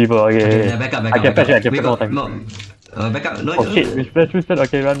see 3 people. Okay. Yeah, back up, back I up. can back flash, up. I can We flash more got time. no. Back up. No. Oh shit, which flash, which flash?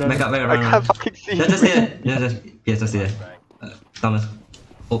 Okay, run. Back up, back up, I run. can't fucking see. Just stay there. Just stay there. Thomas.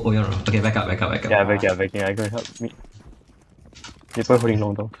 Oh, you're wrong. Okay, back up. Yeah, backing. I go and help me. They're probably holding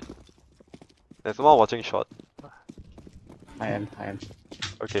long though. There's someone watching short. I am.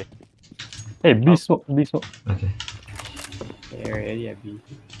 Okay. Hey, B smoke. Okay. They're already at B.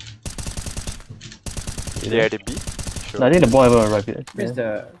 They are the B? No, I think the ball haven't arrived yet. Where's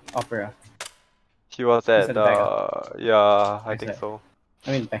the opera? He was He's at at the back, yeah, I Where's think that? so.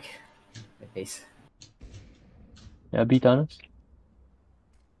 I mean back. The base. Yeah, B Thanos.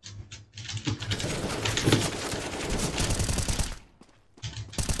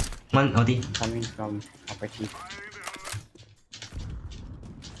 One OT. Coming from upper T.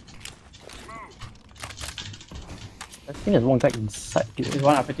 I think there's one guy inside here. There's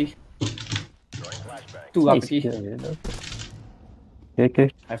one upper T. Two upper T.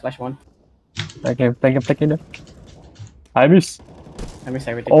 Okay. I flash one. I can plug in there. I miss. I missed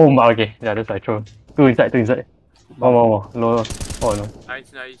everything. Oh my, okay. Yeah, that's like throw. Two inside. One more. Lower. Oh no.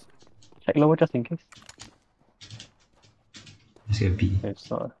 Nice. Check lower just in case. Let's get B. It's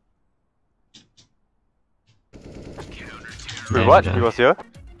not. Wait, what? He was here?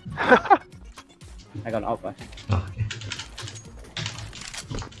 I got an alpha. Oh, okay.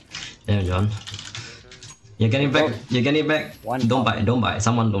 Yeah, John. You're getting back. One Don't bomb. buy.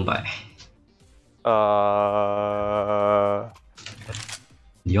 Someone don't buy. Do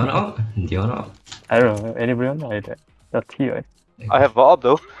you wanna up? I don't know. Anybody on that? That's T, right? I have a up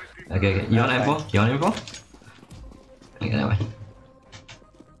though. Okay. You want info? Okay, never mind.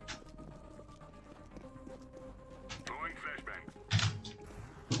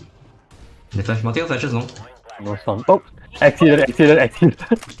 The flash, multiple flashes long. No sound. Oh! Accident.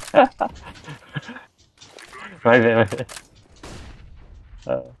 My bad.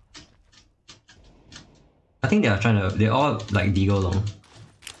 I think they're all like Deagle long.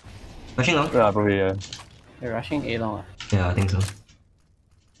 Flashing long? Yeah, probably, yeah. They're rushing A long. Yeah, I think so.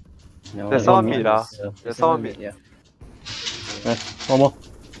 No, There's no, someone no, mid, there's There's someone mid. Yeah. One more.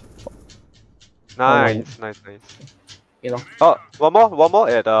 Nice. A long. Oh, one more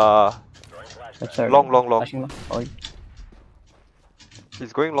at That's right. long. Flashing long. Oh,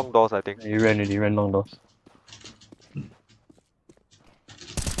 He's going long doors, I think. he ran long doors.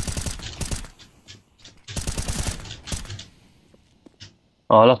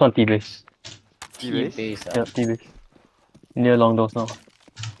 Oh, last one T-base. T-base? Base. Yeah, T-base. Near long doors now.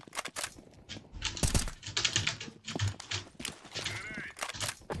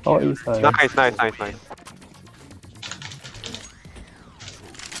 Oh, it's Nice.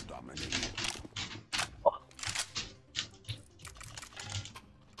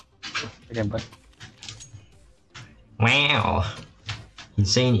 again, but Wow.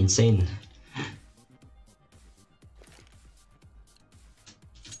 Insane.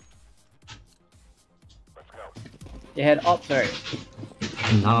 They had op, sorry.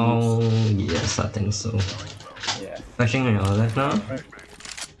 Now, yes, I think so. Yeah. Flashing on your left now.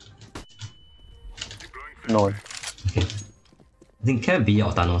 No. Okay. I think can be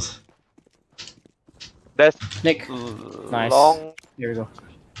or Thanos. That's Nick. Nice. long. Here we go.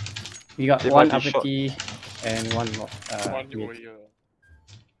 You got They one might be upper short. T and one more. One mid. over here.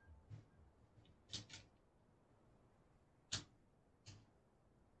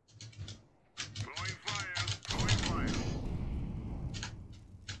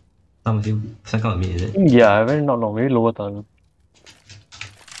 Some of you second on me, is it? Yeah, very not long, very lower tunnel.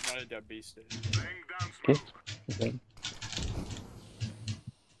 One of their base there. Okay.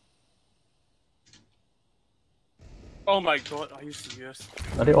 Oh my god, are you serious?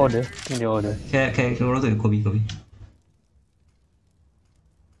 Are they all there? I think they're all there. Can rotate Kobe.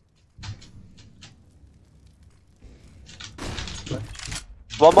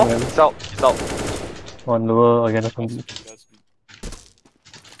 One more. He's out. He's out. One lower again or something. That's me.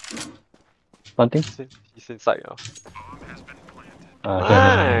 Something? He's inside now.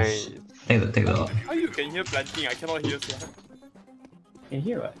 Nice. Nice. Take the out. How you can hear planting? I cannot hear, sir. Can you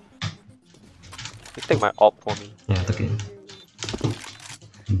hear what? You take my op for me. Yeah, took it.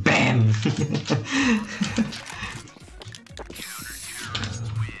 Bam!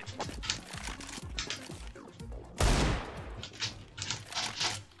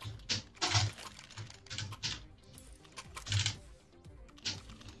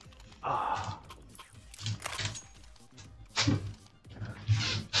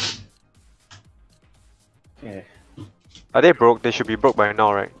 Yeah. Are they broke? They should be broke by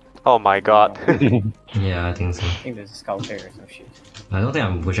now, right? Oh my god. Yeah, I think so. I think there's a scout there or some shit. I don't think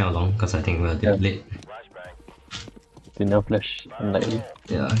I'm pushing along because I think we're a bit Yeah. late. Dinner flash, unlikely.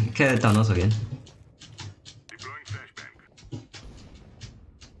 Yeah, can Thanos again.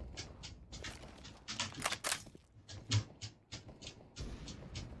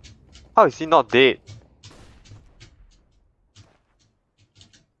 How is he not dead?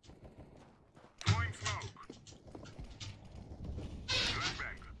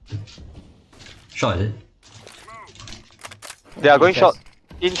 Shot is it? They are going short.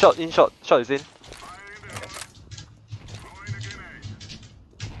 In short, in short. Short is in.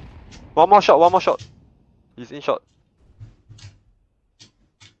 One more shot. He's in short.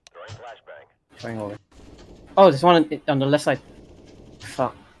 Trying over. Oh, there's one on the left side.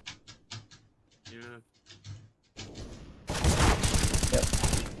 Fuck. Yeah.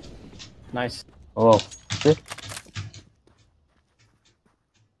 Nice. Oh,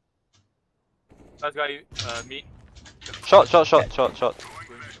 Last guy, mid. Short.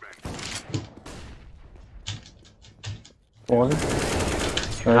 one.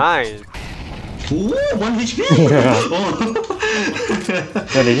 Nice. Ooh, 1 HP! Oh.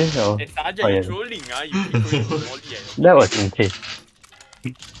 No, they didn't know. Hey, Sergeant, Oh, yeah. you're trolling, you keep going to volley, That was intense.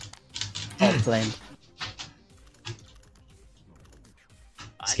 All planned.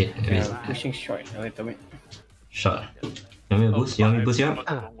 Skip. Pushing short. Wait a minute. Shot. You want me to boost? You want me to boost you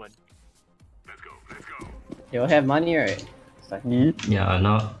up? They all have money, right? It's like, Yeet. Yeah,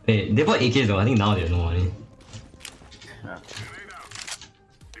 now. Wait, they bought AKs though. I think now they have no money.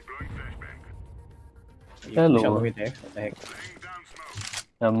 you Hello. push all the way there. What the heck?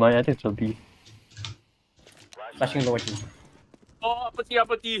 My I think it's a B. Flashing lower team. Oh, upper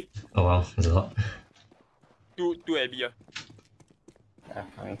T. Oh wow, there's a lot. Two Abby. Ah,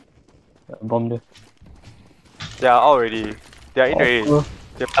 coming. Bomb there. They are out already. They are in already. Oh.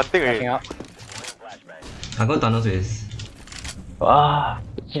 They're planting Flashing already. out. I got Thanos with. Ah.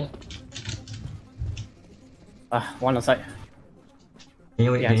 Ah, one on side. Can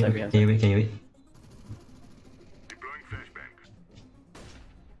you wait? Yeah, Can sorry, you yeah, wait? Can you wait?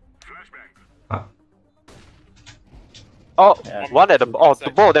 Ah, Oh, Yeah. one at the both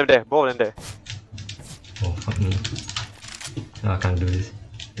of them there. oh fuck me. No, I can't do this.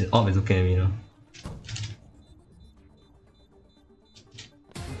 The orb is looking at me now.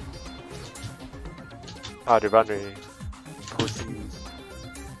 Ah, they run already. Pussies.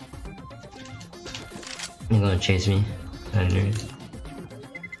 You're gonna chase me. I knew it.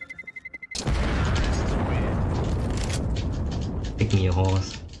 Pick me a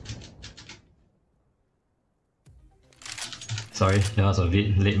horse. Sorry, that was a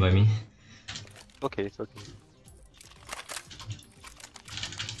bit late by me. Okay, it's okay.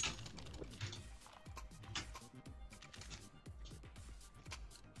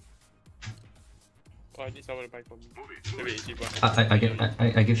 Oh, I need someone to buy for me. Wait, cheaper.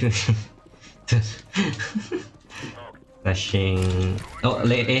 I give you. Flashing. Oh,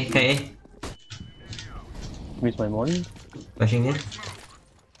 late A, K Miss my morning. A. Flashing in.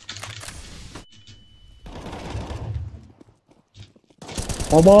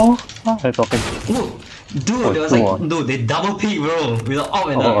 One more. I'm talking. Ooh, dude, it was two like, more. dude, they double peek, bro, with the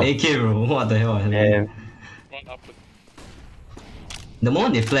AWP and the AK, bro. What the hell? Yeah. One upper. The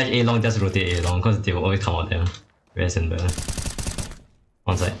moment they flash A long, just rotate A long, because they will always come out there. Very simple.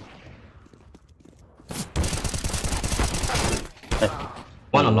 One side.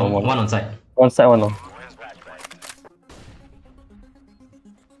 One on long, one on side. One side, one long.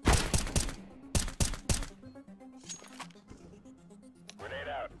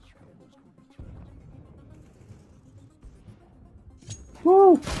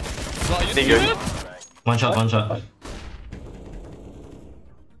 Woo! Well, you Think see you're- it? One shot, one shot.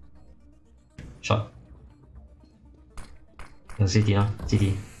 Shot. No, CT now,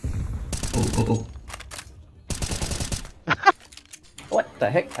 CT. Oh. What the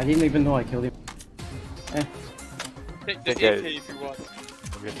heck? I didn't even know I killed him. Take the Yeah. AK if you want.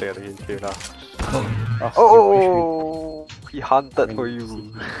 I'm gonna take the AK now. Oh. Oh, he hunted for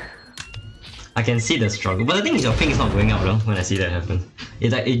you. I can see the struggle, but the thing is your ping is not going up though when I see that happen.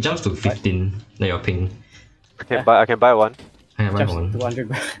 It's like, it jumps to 15, then your ping. I can buy one. I have Just one.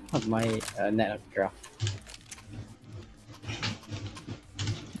 200 on my net of draft.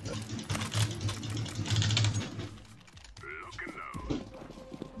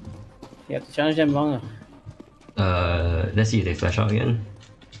 You have to challenge them longer. Let's see if they flash out again.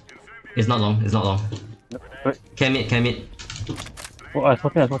 It's not long, it's not long. Wait. Can mid. Oh, I was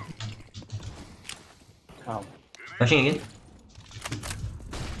talking. Oh, Flashing again.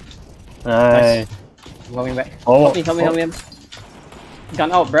 Nice. going back. Oh, Help me.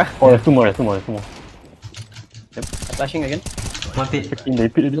 Gun out, bruh. Oh, there's two more. Flashing again. One pit. They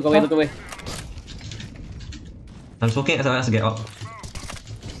pit it. Look away. I'm smoking as I have to get up.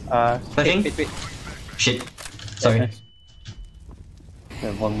 Flashing? Pit. Shit. Sorry.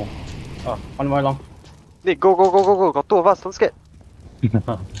 Yeah, one more. Oh, one more long. Nick, go. Got two of us, don't scared.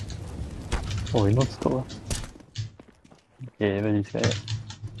 Oh, he not stop. Okay, very scared.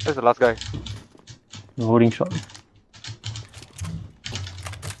 That's the last guy. Holding shot.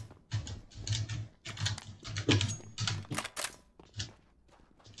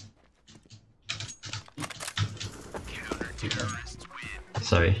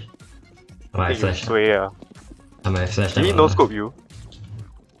 Sorry. I might have flashed. So yeah. I might have flashed. Did he no scope you?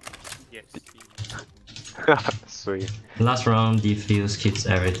 Yes. Sweet. Last round, defuse, kits,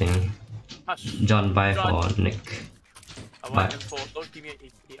 everything. Hush. John, buy for Nick. I want Bye. M4. Don't give me an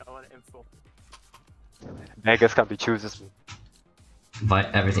AK. I want an M4. Beggars can't be choosers. Buy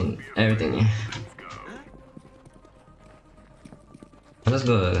everything. I'll just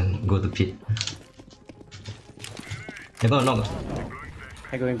go to pit. They're gonna knock.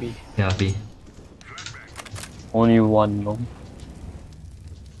 I go in B. Yeah, B. Only one long.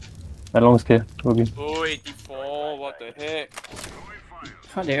 That long scare. Okay. Oh, 84. What the heck?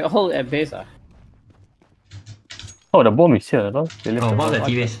 Oh, they're all at base. Oh, the bomb is here. No? They left Oh, the bomb bomb. at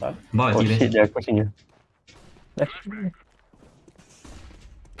T-base. Bomb at Oh T-base. shit, they are pushing you.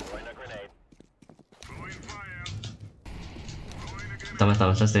 Thomas,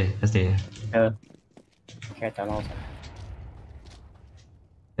 just stay. Yeah. Okay, tunnels.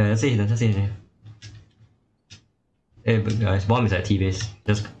 Yeah, let's see. Hey, but guys, bomb is at T-base.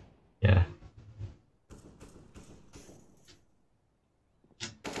 Just, yeah.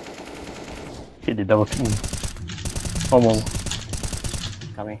 Shit, they double kick me. One more.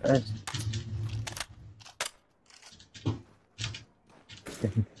 Coming. Nice.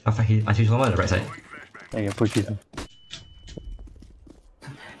 I choose one on the right side. I can push it.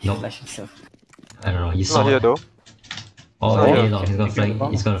 Nope. Flash himself. I don't know. You He's saw not here it. though. Oh, Not A here. long.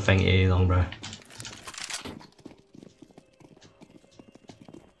 He's gonna flank A long, bro.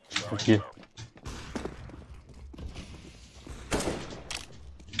 Okay.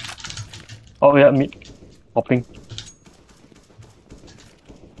 Oh yeah, mid. Hopping.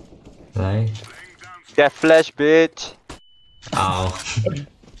 Right? Get flash, bitch. Ow.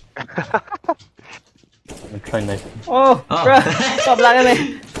 I'm trying nice. Oh, Oh. bruh! Stop lagging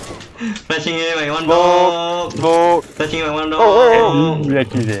me! Flashing in my one Smoke, dog. smoke. Flashing in my one Oh, dog. We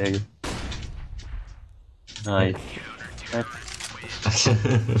actually there again. Nice.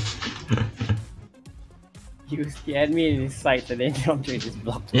 You scared me in his sight and then John Trade just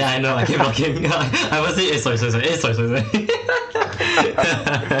blocked me. Yeah, I know. I keep blocking. I was saying, sorry.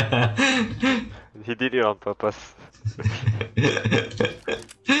 He did it on purpose.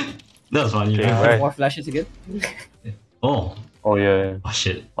 That was funny. Okay, right? right. More flashes again? Oh. Oh yeah. Oh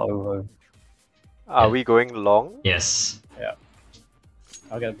shit. Oh, Are we going long? Yes.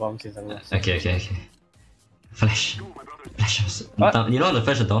 I'll get bombs since I'm lost. Okay. Flash. What? You know how to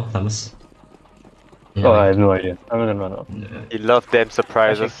flash the door, Thomas? Yeah, Oh, I have no idea. I'm not gonna run out. He loves them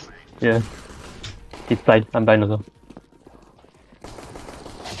surprises. Yeah. He's blind. I'm blind also.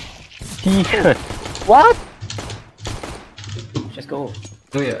 T-shirt. What? Just go.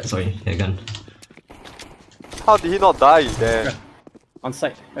 Oh yeah, sorry, yeah, gun. How did he not die there? On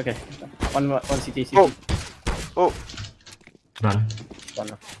site. Okay. One CT. CT. Oh. Oh, Run. One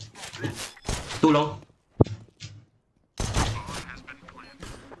now. Too long.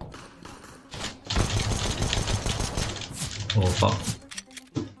 Oh fuck.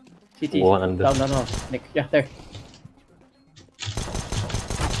 CT. One under. No. Nick. Yeah, there.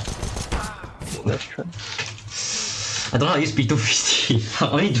 Let's try. I don't know how to use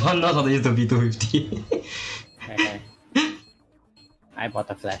P250. Only John knows how to use the P250. Okay. I bought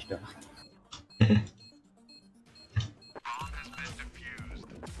the flash though.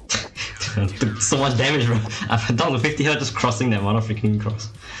 Took so much damage, bro. I'm down to 50 health just crossing that mother freaking cross.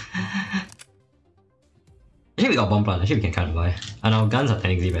 Actually, we got bomb plant. Actually, we can kind of buy. And our guns are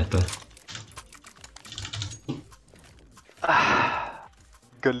technically better.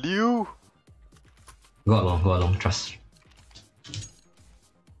 Galil. Go along, trust.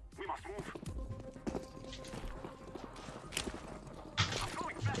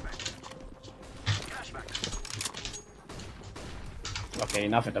 Okay,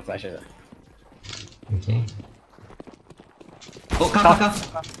 enough with the flashes. Okay. Oh, car.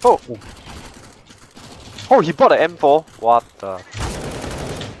 Oh. Oh, he bought an M4. What the?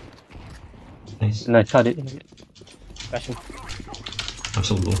 Nice. And I shot it. Flashing. I'm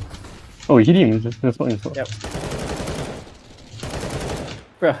so low. Oh, he hit him. That's not his fault. Yep.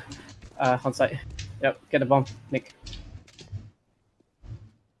 Bruh. On site. Yep, get the bomb, Nick.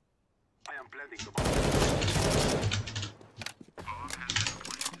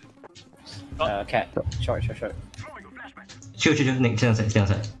 Cat. Short. Shoot, Nick, stay on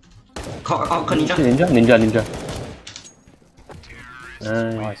side. Call ninja. Ninja.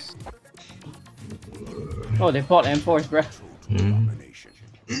 Nice. Nice. Oh, they bought M4s, bruh. Domination.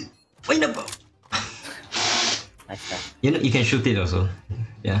 Wait, no. Nice guy. You know, you can shoot it also.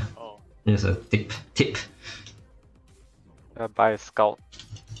 Yeah. Oh. There's a tip. Buy a scout.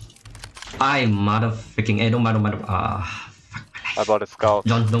 I mother freaking don't buy. Fuck. I bought a scout.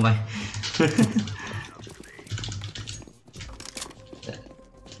 John, don't buy.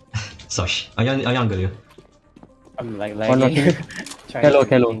 Sorry. Are you good? I'm like One lagging. more Trying Hello.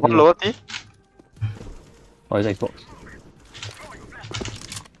 to- One lower T. Oh, it's Xbox.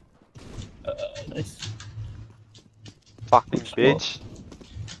 Nice. Fucking bitch. You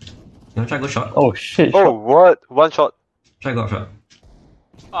wanna try go shot? Oh shit. Oh, what? One shot. Try go shot.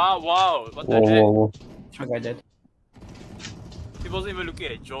 Ah, wow. What the Whoa, heck? whoa. Short guy dead. He wasn't even looking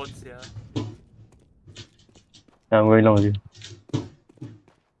at Jones, yeah. Yeah, I'm going long with you.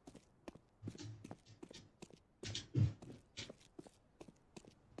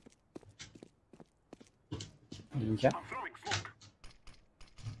 Ninja.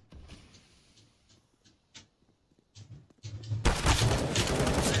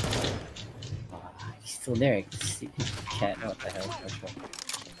 He's still there. I can see. Cat. What the hell? For sure.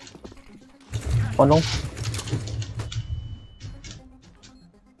 One long.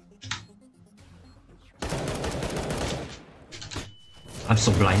 I'm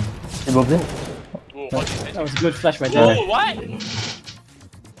so blind. They both there. Whoa, what is that? That was a good flash right there. Whoa, what?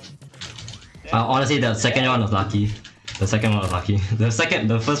 Honestly, the second one was lucky. The first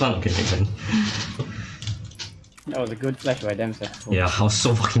one, okay, makes sense. That was a good flash by them, sir. Yeah, I was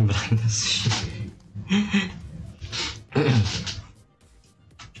so fucking blind.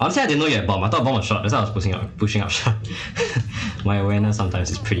 Honestly, I didn't know you had bomb. I thought bomb was shot. That's why I was pushing up shot. My awareness sometimes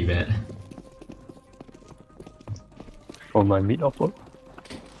is pretty bad. Oh, my mid upward.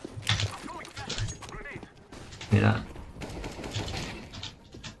 Yeah.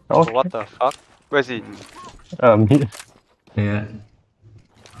 Oh, What the fuck? Where is he? mid. Yeah.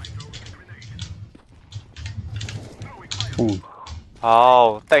 Ooh.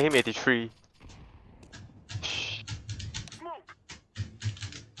 Oh, tag him 83.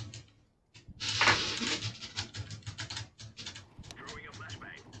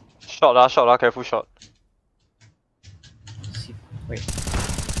 Shot lah, careful shot. Wait.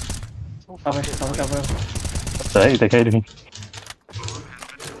 Cover. Sorry, they're carrying me.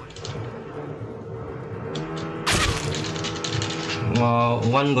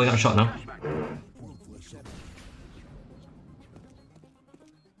 One going up shot now.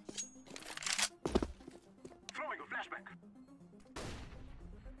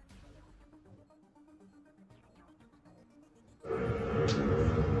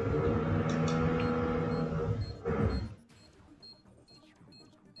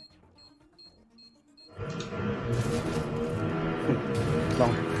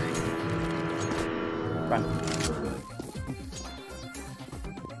 ramp.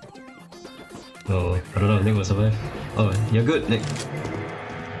 Oh, I don't know if Nick will survive. Oh, you're good, Nick.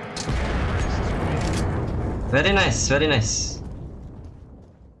 Very nice, very nice.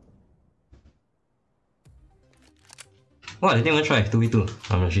 Oh, I didn't even try 2v2.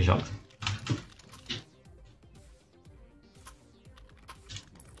 I'm actually shocked.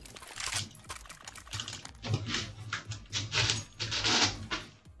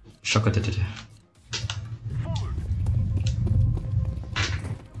 Shocker.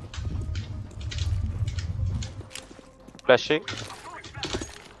 Flashing.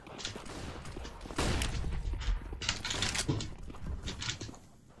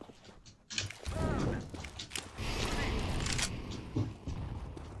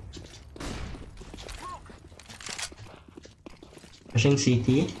 Pushing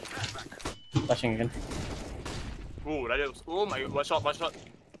CT. Flashing again. Oh, like that. Oh my god, one shot.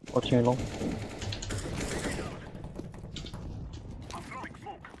 Watching long.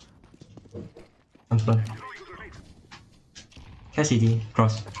 I'm slow. Cat CT.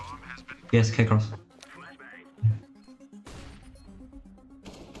 Cross. Yes, cat cross.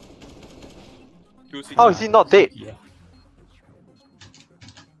 How is he not dead? Yeah.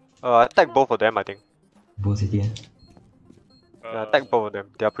 Attack both of them, I think. Both CT. Yeah, attack both of them.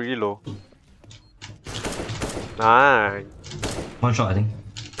 They are pretty low. Nice. One shot, I think.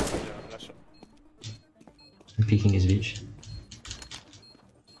 Yeah, last shot. I'm peeking his reach.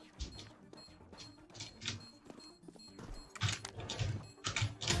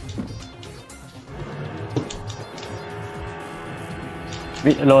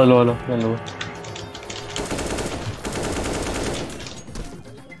 Low.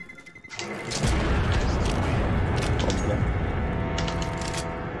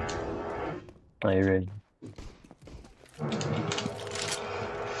 I ready.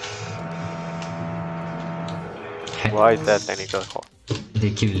 Why is that technical call? They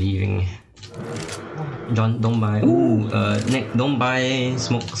keep leaving. John, don't buy. Ooh, Nick, don't buy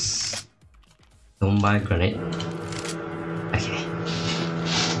smokes. Don't buy grenade. Okay.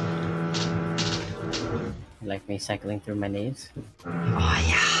 Like me cycling through my nades. Oh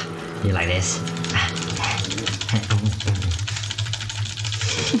yeah, you like this?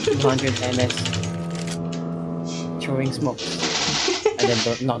 200 MS. Throwing smoke. And then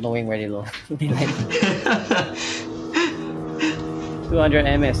not knowing where they land.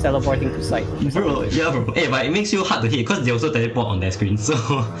 200 MS teleporting to site. Bro, yeah, bro. Hey, but it makes you hard to hit because they also teleport on their screen, so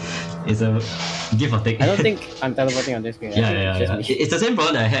it's a give or take. I don't think I'm teleporting on this screen. I think it's just me. It's the same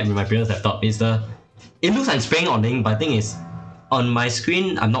problem that I had with my previous laptop. It looks like I'm spraying on link, but the thing is, on my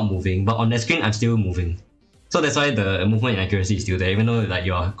screen I'm not moving, but on their screen I'm still moving. So that's why the movement accuracy is still there, even though like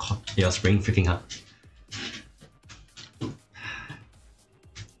you're spraying freaking hard.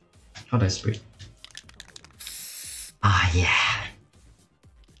 How do I spray? Ah yeah.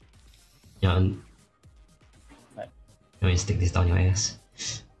 Yeah. You want to stick this down your ass?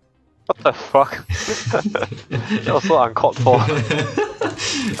 What the fuck? That was so uncalled for.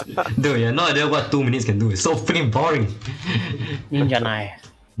 Dude, you have no idea what 2 minutes can do. It's so freaking boring. Ninja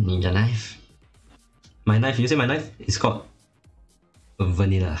knife. Ninja knife. My knife, you say my knife? It's called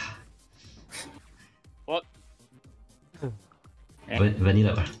vanilla. What?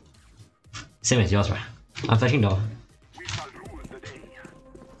 Vanilla, bro. Same as yours, bro. I'm flashing door.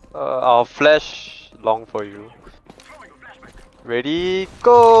 I'll flash long for you. Ready,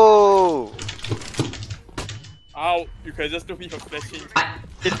 go! Ow, you can just do me for flashing.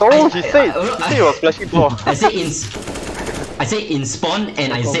 He said he was flashing ball. I said in spawn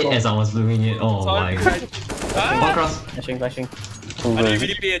and I said as I was doing it. Oh my god. One cross. Flashing. I didn't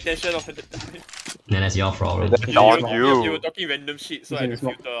really pay attention of the time. Then that's your problem. That's on You you. were talking random shit, so I had to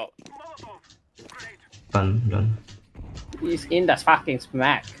filter out. Done. He's in the fucking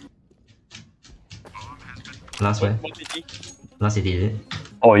smack. Last way. What city? Last city, is it?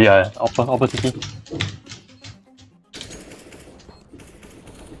 Oh yeah, opportunity.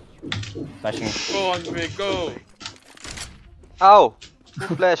 Flashing. Go on, Ray, go! Ow!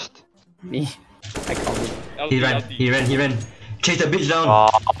 Who flashed? Me. I called it. LT, He ran. Chase the bitch down!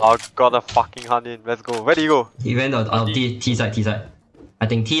 Oh, gotta fucking hunt in. Let's go. Where do you go? He went on T side. I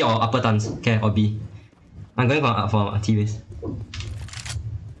think T or upper tuns. Okay, or B. I'm going for T base.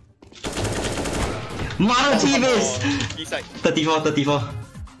 Mother T base! East side. 34.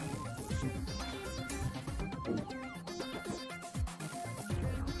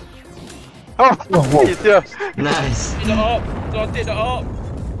 Oh, he's here. Nice. Take the up! Don't take the up!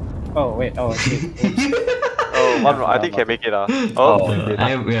 Oh wait, shit. Oh, one, I think can make it. Oh,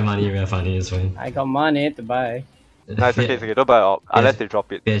 We have money, it's fine. I got money to buy. No, it's okay, it's okay. Don't buy up unless they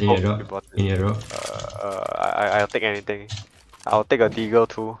drop it. Yeah, in Oh, your drop. you bought it. In your drop. I'll take anything. I'll take a deagle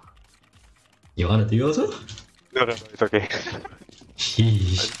too. You want a deal also? No, it's okay.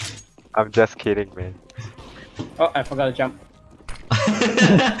 Sheesh. I'm just kidding, man. Oh, I forgot to jump. Hell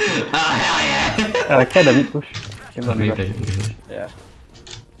yeah! Can the mid push. Can the Okay, mid okay, push. okay. Yeah.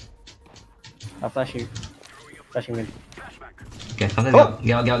 I'll flash you. Flashing mid. Okay, come on,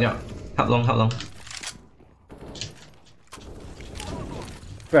 get out. Help long.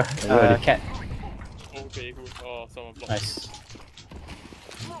 Bruh, cat. Okay, good. Oh, someone blocked. Nice.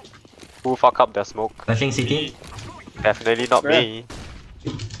 Who fuck up the smoke? Flashing CT. Definitely not me.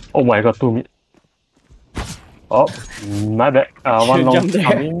 Oh my god, 2 mid. Oh, my bad. One long Jump there.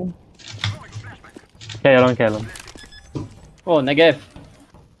 coming. Carry on. Oh, negative.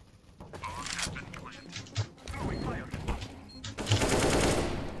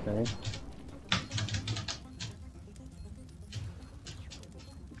 Okay.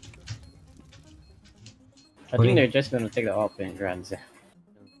 I think they're just gonna take the op and run.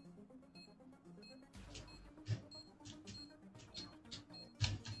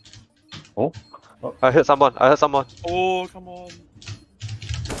 Oh, I heard someone. Oh, come on.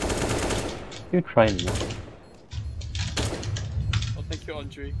 you trying me. Oh, thank you,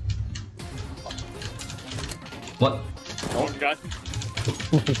 Andre. What? Oh, gun.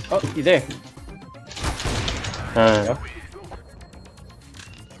 Oh, you there? That's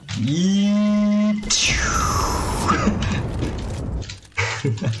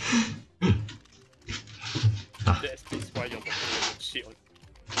why you're talking shit on.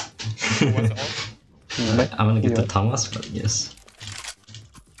 What's it on? I'm gonna give the Thomas, but yes.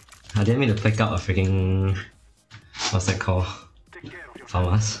 I didn't mean to pick up a freaking... What's that called?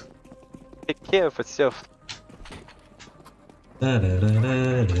 Thomas. Take care of yourself.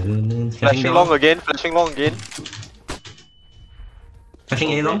 Flashing Flashing down. long again. Flashing long again.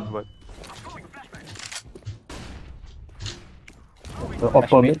 Flashing A long. But The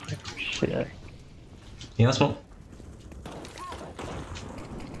upper mid. Shit. You want smoke?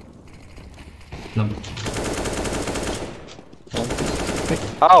 No.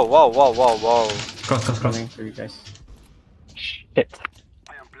 oh wow. Cross. Coming for you guys. Shit.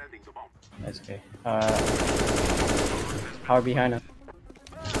 That's okay. Power behind us.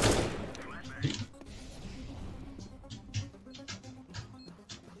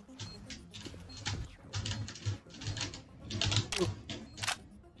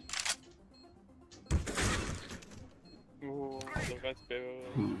 Oh, the best better.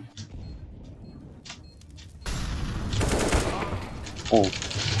 Oh.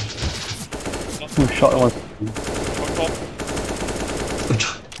 2 shot one. One top.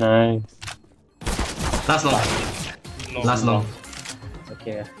 Nice. Last long. Long. Last long. It's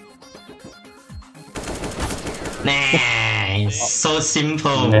okay. Nice. So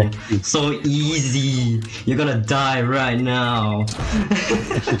simple. Nice. So easy. You're gonna die right now.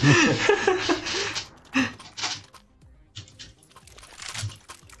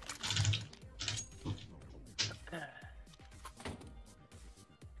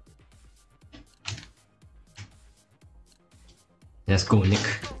 Let's go, Nick.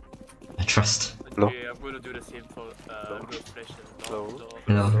 I trust. Okay, I'm gonna do the same for real flash. No.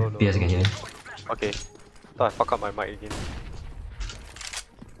 Hello, No. PS can hear you. Okay. Thought I fuck up my mic again.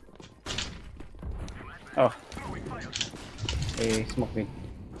 Oh. Hey, smoke me.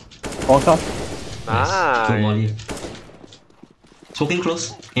 All top. Good molly. Nice. Smoking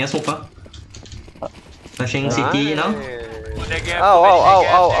close. Can you smoke far? Flashing CT now. Negative. Ow.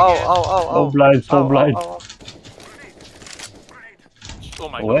 So blind, so blind. Oh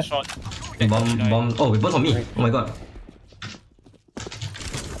my Where? god, shot. Bomb. Oh, it bought on me. Oh my god.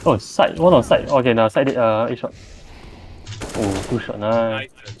 Oh, side. One on side. Okay, now side it. 8 shot. Oh, 2 shot. Nice.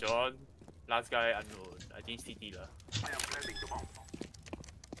 Nice, John. Last guy unknown. I think CT lah.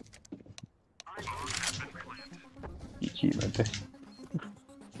 GG, my bad.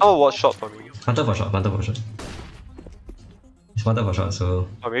 Oh, what shot for me? Hunter for shot. It's hunter for shot, so...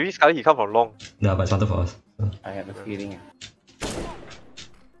 Or maybe Scully he come from long. Yeah, but it's hunter for us. So. I have a feeling.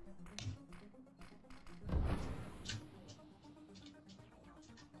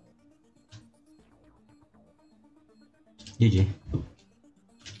 GG.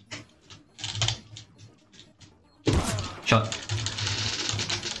 Shot.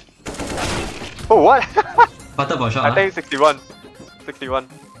 Oh, what? Hunter for shot. I think 61. 61.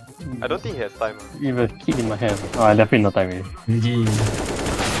 I don't think he has time. You have a kid in my hand. Oh, I definitely no time already. GG.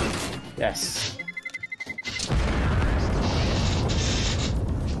 Yes.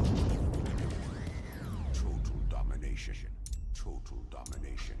 Total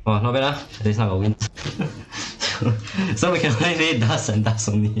domination. Oh, not bad, this not a win. So we can only play Dust and Dust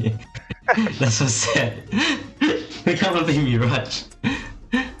only. That's so sad. We can't even play Mirage.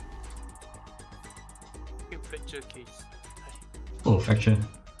 Fracture case. Oh, Fracture.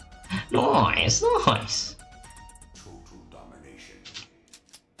 Nice, nice. Total domination.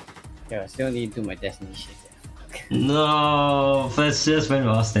 Yeah, I still need to do my Destiny shit. No, that's just when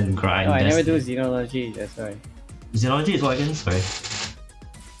Rust and grind. No, I never do Destiny. Xenology, that's why. Xenology is what again? Sorry.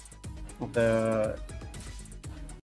 The